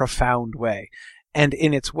really profound way. And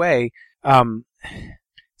in its way,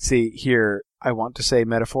 see here, I want to say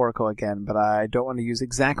metaphorical again, but I don't want to use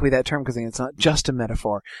exactly that term because it's not just a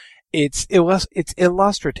metaphor. It's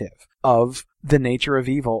illustrative of the nature of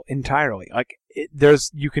evil entirely. Like,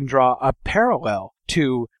 you can draw a parallel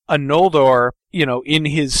to a Noldor, in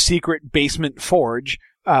his secret basement forge,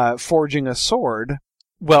 forging a sword.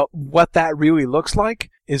 Well, what that really looks like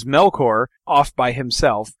is Melkor off by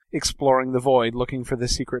himself, exploring the void, looking for the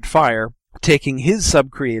secret fire, taking his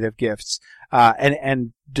subcreative gifts,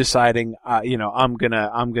 and deciding, I'm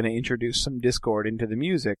gonna introduce some discord into the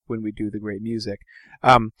music when we do the great music.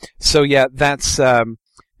 So yeah, that's, I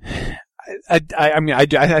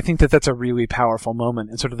think that's a really powerful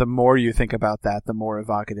moment, and sort of the more you think about that, the more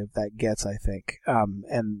evocative that gets, I think.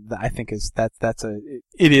 And I think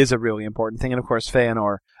it is a really important thing. And of course,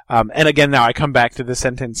 Feanor. And again, now I come back to the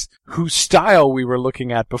sentence, whose style we were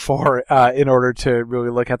looking at before, in order to really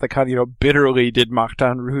look at the bitterly did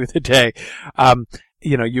Mactan rue the day.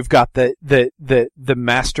 You've got the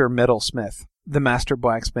master metalsmith, the master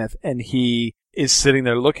blacksmith, and he is sitting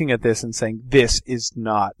there looking at this and saying, this is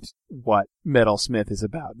not what Metalsmith is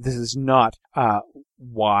about. This is not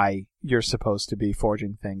why you're supposed to be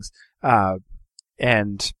forging things.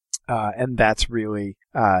 And that's really,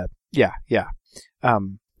 yeah.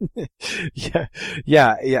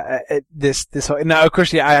 This whole, now of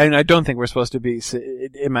course, I don't think we're supposed to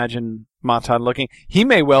imagine Matan looking. He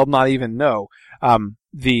may well not even know,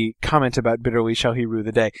 the comment about bitterly shall he rue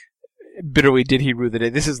the day. Bitterly did he rue the day.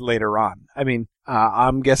 This is later on. I mean,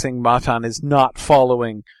 I'm guessing Matan is not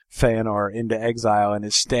following Feanor into exile and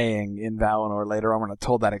is staying in Valinor later on. We're not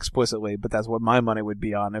told that explicitly, but that's what my money would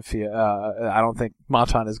be on if I don't think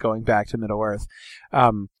Matan is going back to Middle-earth.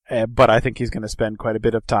 But I think he's going to spend quite a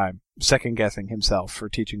bit of time second-guessing himself for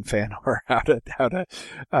teaching Feanor how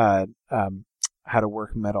to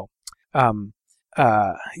work metal.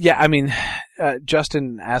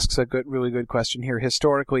 Justin asks a really good question here.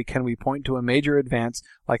 Historically, can we point to a major advance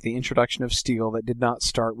like the introduction of steel that did not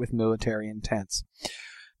start with military intents?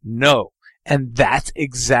 No. And that's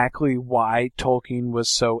exactly why Tolkien was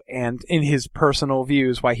so, and in his personal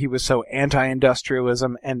views, why he was so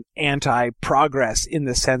anti-industrialism and anti-progress in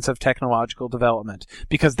the sense of technological development.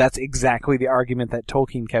 Because that's exactly the argument that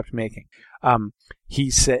Tolkien kept making. He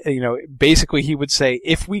said, basically he would say,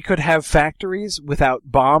 if we could have factories without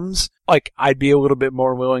bombs, I'd be a little bit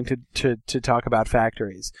more willing to talk about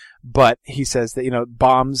factories. But he says that,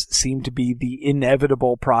 bombs seem to be the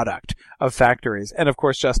inevitable product of factories. And of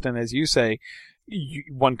course, Justin, as you say,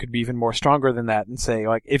 one could be even more stronger than that and say,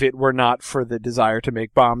 if it were not for the desire to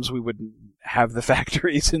make bombs, we wouldn't have the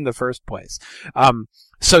factories in the first place.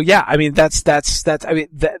 So yeah,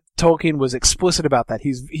 that Tolkien was explicit about that.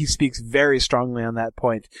 He speaks very strongly on that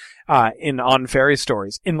point, on fairy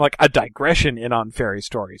stories, in a digression on fairy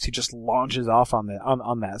stories. He just launches off on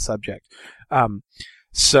that subject.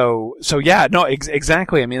 So yeah, no,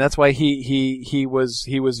 exactly. I mean, that's why he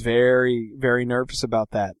was very, very nervous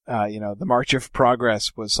about that. The March of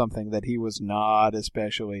Progress was something that he was not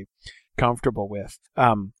especially comfortable with.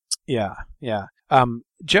 Yeah.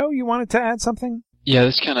 Joe, you wanted to add something? Yeah,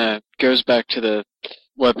 this kind of goes back to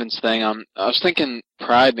weapons thing, I was thinking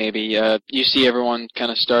Pride maybe. You see everyone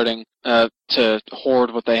kind of starting to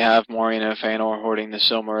hoard what they have more, Feanor hoarding the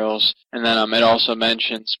Silmarils. And then it also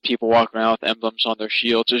mentions people walking around with emblems on their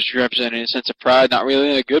shields, just representing a sense of pride, not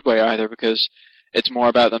really in a good way either, because it's more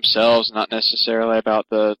about themselves, not necessarily about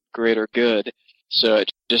the greater good. So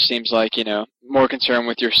it just seems like, more concern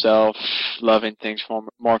with yourself, loving things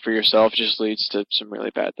more for yourself just leads to some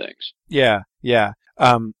really bad things. Yeah.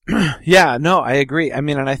 Yeah, no, I agree. I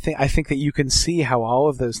mean, and I think that you can see how all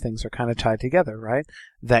of those things are kind of tied together, right?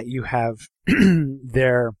 That you have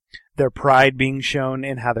their pride being shown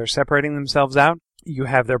in how they're separating themselves out. You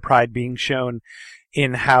have their pride being shown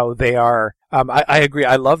in how they are. I agree.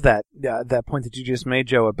 I love that point that you just made,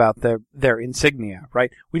 Joe, about their insignia,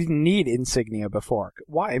 right? We didn't need insignia before.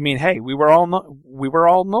 Why? I mean, hey, we were all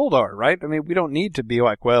Noldor, right? I mean, we don't need to be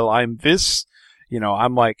like, well, I'm this.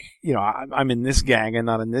 I'm like, I'm in this gang and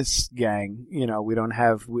not in this gang. We don't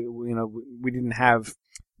have, we didn't have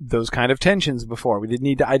those kind of tensions before. We didn't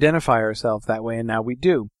need to identify ourselves that way, and now we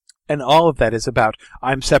do. And all of that is about,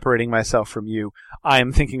 I'm separating myself from you. I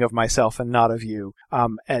am thinking of myself and not of you.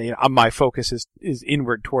 And my focus is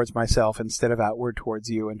inward towards myself instead of outward towards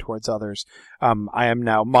you and towards others. I am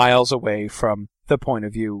now miles away from the point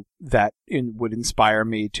of view that would inspire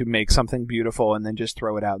me to make something beautiful and then just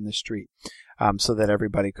throw it out in the street, so that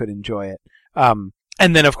everybody could enjoy it.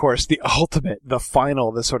 And then, of course, the ultimate, the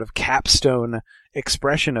final, the sort of capstone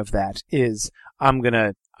expression of that is, I'm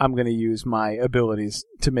gonna use my abilities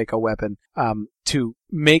to make a weapon, to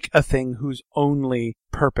make a thing whose only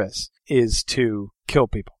purpose is to kill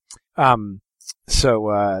people. I mean,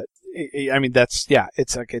 that's, yeah,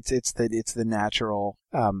 it's the natural,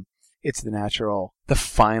 the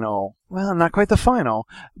final, well, not quite the final,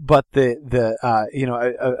 but a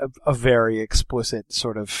very explicit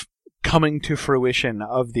sort of coming to fruition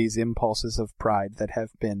of these impulses of pride that have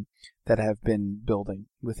been building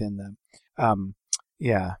within them.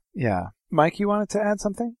 Yeah. Mike, you wanted to add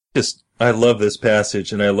something? I love this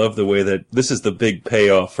passage, and I love the way that this is the big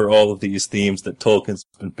payoff for all of these themes that Tolkien's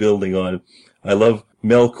been building on. I love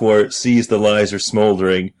Melkor sees the lies are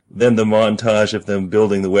smoldering, then the montage of them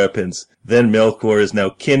building the weapons. Then Melkor is now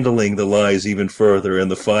kindling the lies even further,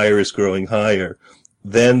 and the fire is growing higher.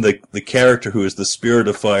 Then the character who is the spirit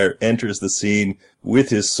of fire enters the scene with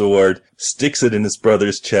his sword, sticks it in his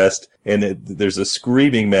brother's chest, and there's a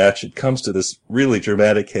screaming match. It comes to this really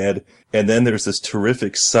dramatic head, and then there's this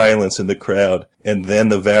terrific silence in the crowd, and then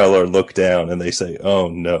the Valar look down and they say, "Oh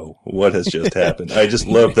no, what has just happened?" I just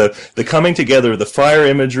love the coming together, the fire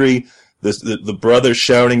imagery, the brothers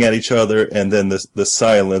shouting at each other, and then the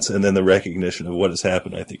silence, and then the recognition of what has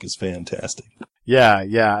happened. I think is fantastic. Yeah,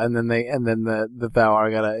 and then the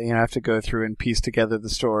Valar gotta have to go through and piece together the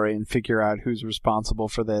story and figure out who's responsible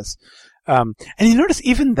for this. And you notice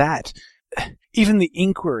even the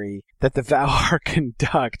inquiry that the Valar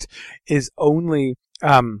conduct is only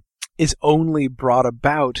brought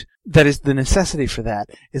about. That is, the necessity for that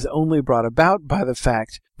is only brought about by the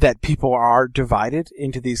fact that people are divided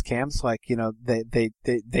into these camps. Like,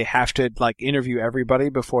 they have to interview everybody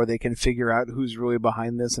before they can figure out who's really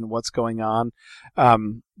behind this and what's going on.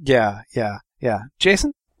 Yeah.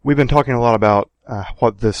 Jason? We've been talking a lot about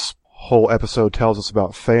what this whole episode tells us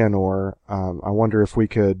about Feanor. I wonder if we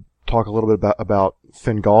could talk a little bit about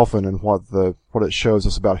Fingolfin and what it shows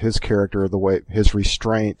us about his character, the way his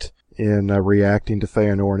restraint in reacting to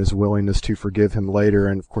Feanor and his willingness to forgive him later.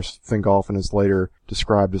 And of course, Fingolfin is later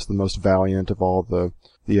described as the most valiant of all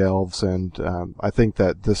the elves. And I think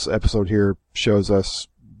that this episode here shows us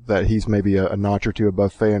that he's maybe a notch or two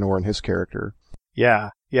above Feanor in his character. Yeah.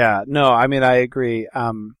 No, I mean, I agree.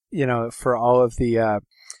 For all of the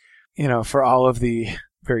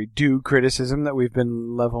very due criticism that we've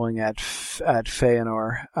been leveling at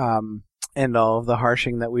Feanor, and all of the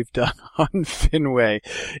harshing that we've done on Finwë,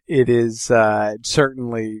 it is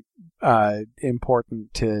certainly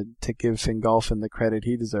important to give Fingolfin the credit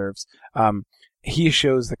he deserves. He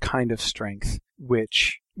shows the kind of strength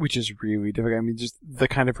which is really difficult. I mean, just the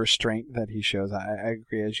kind of restraint that he shows, I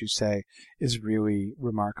agree, as you say, is really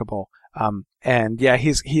remarkable. And yeah,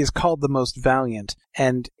 he is called the most valiant,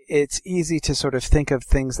 and it's easy to sort of think of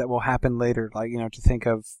things that will happen later, like, to think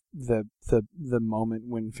of the moment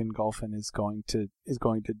when Fingolfin is going to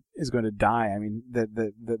die. I mean,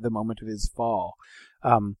 the moment of his fall.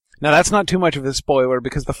 Now that's not too much of a spoiler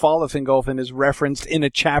because the fall of Fingolfin is referenced in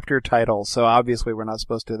a chapter title, so obviously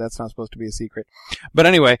that's not supposed to be a secret. But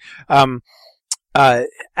anyway, at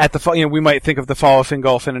the we might think of the fall of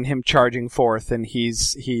Fingolfin and him charging forth, and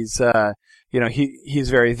he's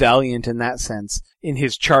very valiant in that sense in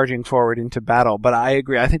his charging forward into battle. But I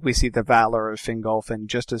agree. I think we see the valor of Fingolfin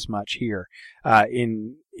just as much here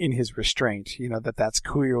in his restraint. That's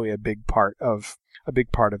clearly a big part of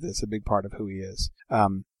this, a big part of who he is.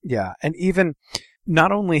 And even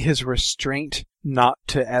not only his restraint not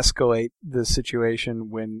to escalate the situation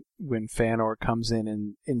when Feanor comes in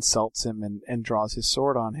and insults him and draws his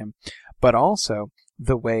sword on him, but also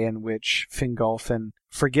the way in which Fingolfin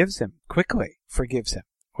forgives him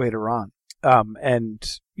later on.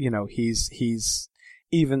 He's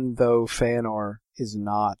even though Feanor is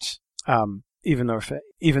not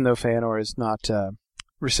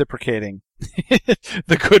reciprocating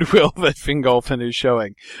the goodwill that Fingolfin is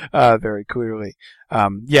showing very clearly.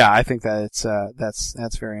 I think that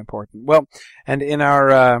that's very important. Well, and in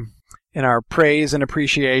our praise and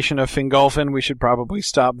appreciation of Fingolfin, we should probably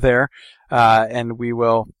stop there, and we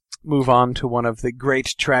will move on to one of the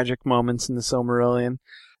great tragic moments in the Silmarillion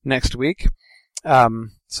next week. So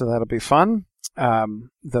that'll be fun.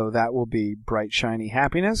 Though that will be bright, shiny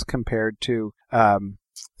happiness compared to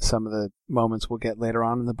some of the moments we'll get later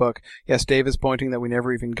on in the book. Yes, Dave is pointing that we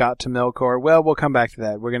never even got to Melkor. Well, we'll come back to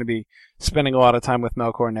that. We're going to be spending a lot of time with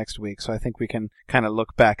Melkor next week, so I think we can kind of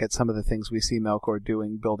look back at some of the things we see Melkor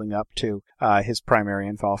doing, building up to his primary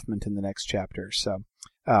involvement in the next chapter. So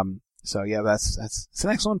yeah, that's an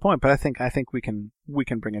excellent point. But I think we can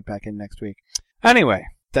bring it back in next week. Anyway,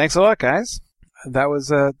 thanks a lot, guys. That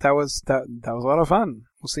was a lot of fun.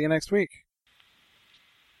 We'll see you next week.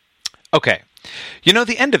 Okay.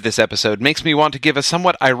 The end of this episode makes me want to give a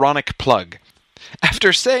somewhat ironic plug.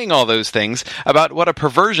 After saying all those things about what a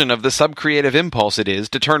perversion of the subcreative impulse it is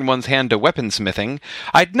to turn one's hand to weaponsmithing,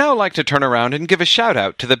 I'd now like to turn around and give a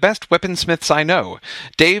shout-out to the best weaponsmiths I know,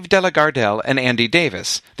 Dave Delagardelle and Andy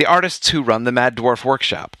Davis, the artists who run the Mad Dwarf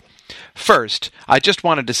Workshop. First, I just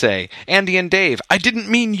wanted to say, Andy and Dave, I didn't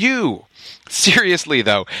mean you! Seriously,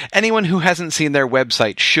 though, anyone who hasn't seen their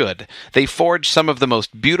website should. They forge some of the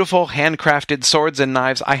most beautiful handcrafted swords and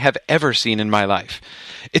knives I have ever seen in my life.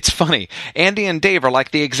 It's funny, Andy and Dave are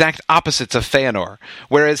like the exact opposites of Feanor.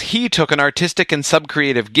 Whereas he took an artistic and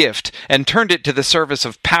subcreative gift and turned it to the service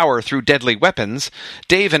of power through deadly weapons,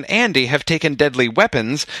 Dave and Andy have taken deadly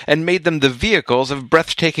weapons and made them the vehicles of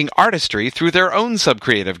breathtaking artistry through their own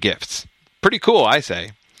subcreative gifts. Pretty cool, I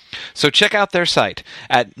say. So check out their site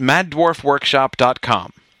at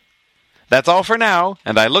maddwarfworkshop.com. That's all for now,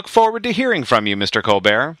 and I look forward to hearing from you, Mr.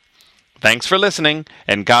 Colbert. Thanks for listening,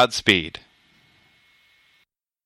 and Godspeed.